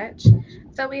so much.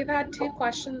 So we've had 2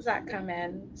 questions that come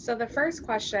in. So the first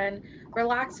question: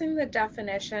 relaxing the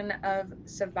definition of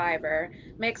survivor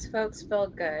makes folks feel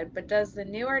good, but does the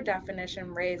newer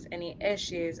definition raise any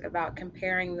issues about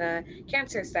comparing the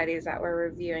cancer studies that we're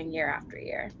reviewing year after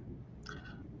year?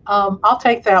 I'll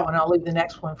take that one. I'll leave the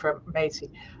next one for Masey.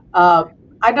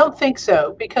 I don't think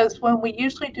so, because when we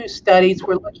usually do studies,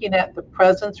 we're looking at the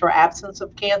presence or absence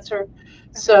of cancer.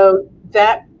 So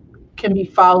that can be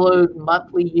followed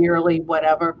monthly, yearly,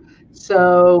 whatever.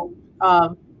 So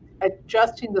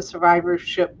adjusting the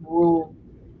survivorship rule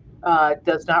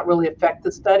does not really affect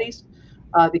the studies.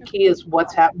 The key is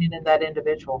what's happening in that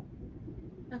individual.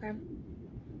 Okay,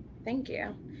 thank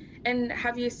you. And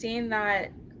have you seen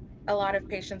that a lot of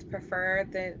patients prefer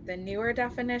the newer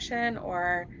definition,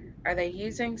 or are they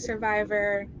using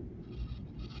survivor?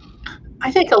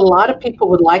 I think a lot of people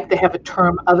would like to have a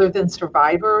term other than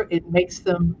survivor. It makes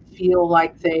them feel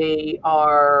like they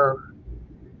are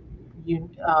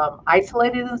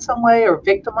isolated in some way or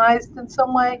victimized in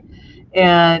some way.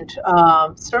 And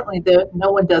certainly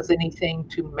no one does anything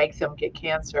to make them get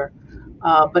cancer.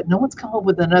 But no one's come up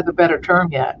with another better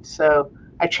term yet. So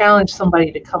I challenge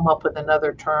somebody to come up with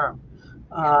another term.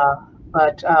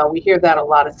 But we hear that a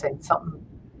lot, of saying something.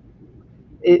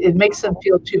 It makes them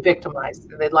feel too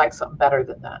victimized, and they'd like something better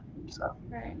than that. So.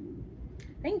 Right.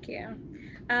 Thank you.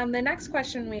 The next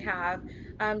question we have: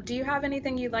 do you have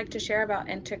anything you'd like to share about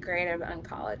integrative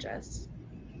oncologists?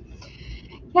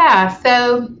 Yeah,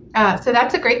 so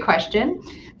that's a great question.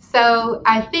 So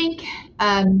I think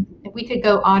if we could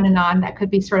go on and on, that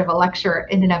could be sort of a lecture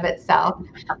in and of itself.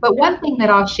 But one thing that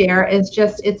I'll share is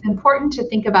just it's important to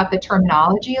think about the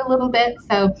terminology a little bit.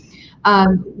 So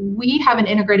we have an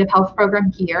integrative health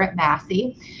program here at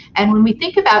Massey. And when we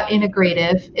think about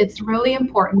integrative, it's really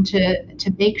important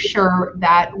to make sure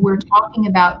that we're talking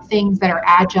about things that are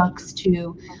adjuncts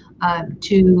to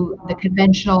the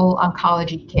conventional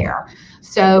oncology care.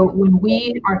 So when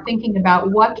we are thinking about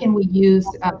what can we use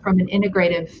from an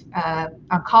integrative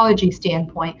oncology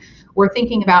standpoint, we're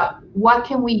thinking about what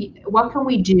can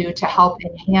we do to help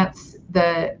enhance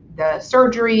the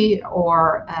surgery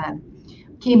or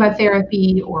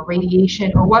chemotherapy or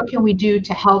radiation, or what can we do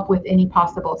to help with any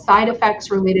possible side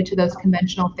effects related to those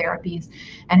conventional therapies,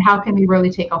 and how can we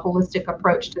really take a holistic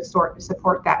approach to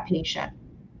support that patient.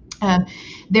 Um,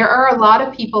 there are a lot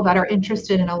of people that are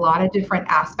interested in a lot of different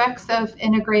aspects of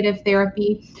integrative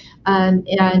therapy. In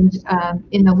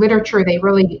the literature, they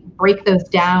really break those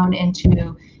down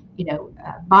into,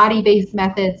 body-based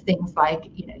methods, things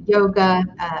like, yoga,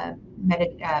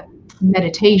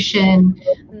 meditation.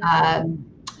 Mhm. Um,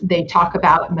 they talk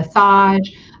about massage.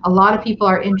 A lot of people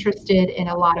are interested in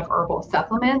a lot of herbal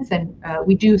supplements, and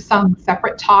we do some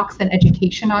separate talks and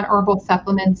education on herbal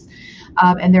supplements.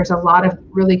 And there's a lot of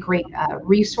really great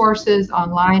resources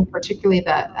online, particularly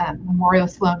the Memorial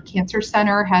Sloan Cancer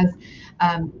Center has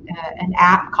an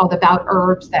app called About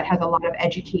Herbs that has a lot of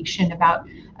education about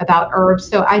herbs.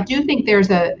 So I do think there's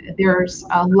a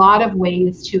lot of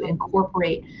ways to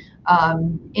incorporate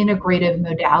integrative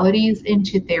modalities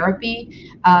into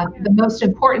therapy. Yeah. The most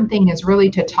important thing is really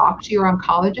to talk to your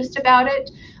oncologist about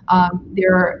it.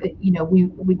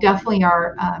 We definitely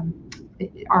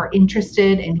are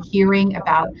interested in hearing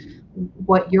about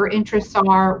what your interests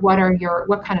are, what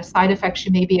kind of side effects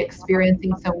you may be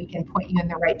experiencing, so we can point you in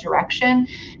the right direction.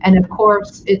 And of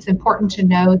course, it's important to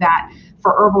know that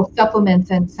for herbal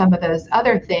supplements and some of those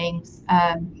other things,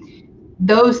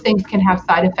 those things can have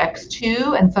side effects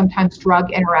too, and sometimes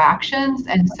drug interactions.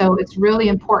 And so it's really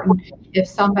important, if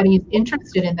somebody's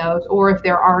interested in those, or if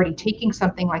they're already taking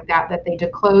something like that, that they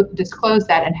disclose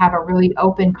that and have a really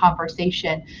open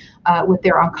conversation with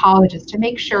their oncologist to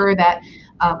make sure that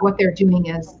what they're doing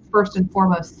is first and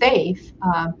foremost safe,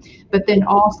 but then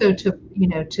also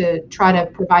to try to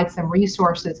provide some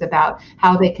resources about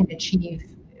how they can achieve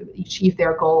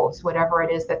their goals, whatever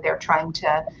it is that they're trying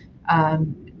to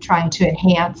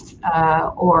enhance,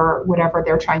 or whatever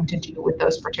they're trying to do with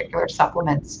those particular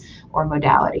supplements or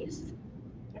modalities.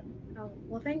 Oh,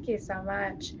 well, thank you so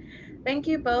much. Thank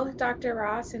you both, Dr.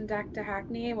 Ross and Dr.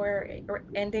 Hackney. We're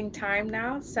ending time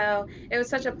now. So it was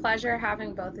such a pleasure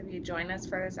having both of you join us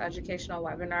for this educational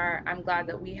webinar. I'm glad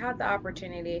that we had the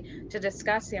opportunity to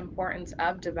discuss the importance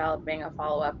of developing a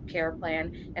follow-up care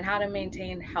plan and how to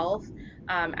maintain health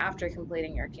after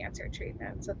completing your cancer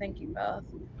treatment. So thank you both.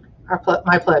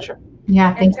 My pleasure. Yeah,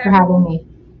 And thanks to for having me.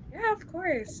 Yeah, of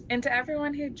course. And to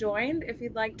everyone who joined, if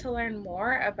you'd like to learn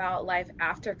more about life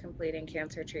after completing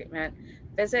cancer treatment,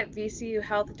 visit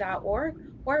vcuhealth.org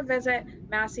or visit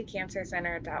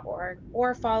masseycancercenter.org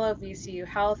or follow VCU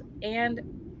Health and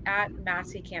at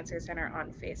Massey Cancer Center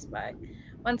on Facebook.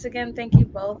 Once again, thank you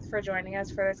both for joining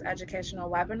us for this educational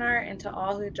webinar. And to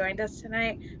all who joined us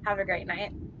tonight, have a great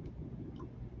night.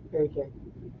 Very good.